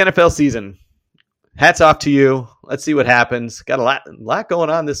 last week of the NFL season. Hats off to you. Let's see what happens. Got a lot going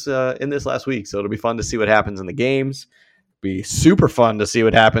on this in this last week, so it'll be fun to see what happens in the games. Be super fun to see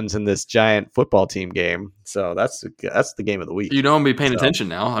what happens in this giant football team game. So that's the game of the week. I'm gonna be paying attention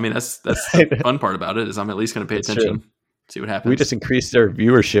now. I mean, that's the fun part about it is I'm at least going to pay attention. True. See what happens. We just increased our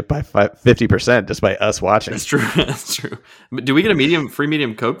viewership by 50% just by us watching. That's true. Do we get a free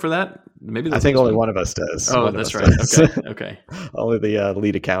medium Coke for that? Maybe I think only one of us does. Oh, that's right. Okay. Only the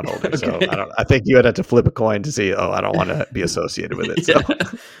lead account holder. Okay. So I think you would have to flip a coin to see. I don't want to be associated with it. Yeah.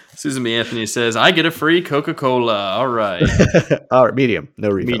 So Susan B. Anthony says, "I get a free Coca-Cola." All right. All right. Medium. No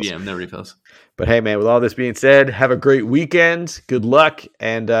refills. Medium. No refills. But hey, man. With all this being said, have a great weekend. Good luck,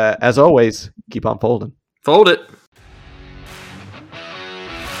 and as always, keep on folding. Fold it.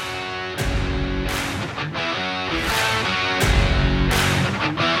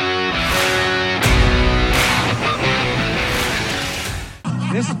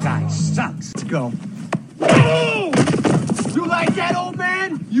 This guy sucks. Let's go. Oh! You like that, old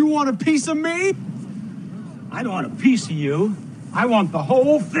man? You want a piece of me? I don't want a piece of you. I want the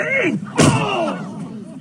whole thing. Oh!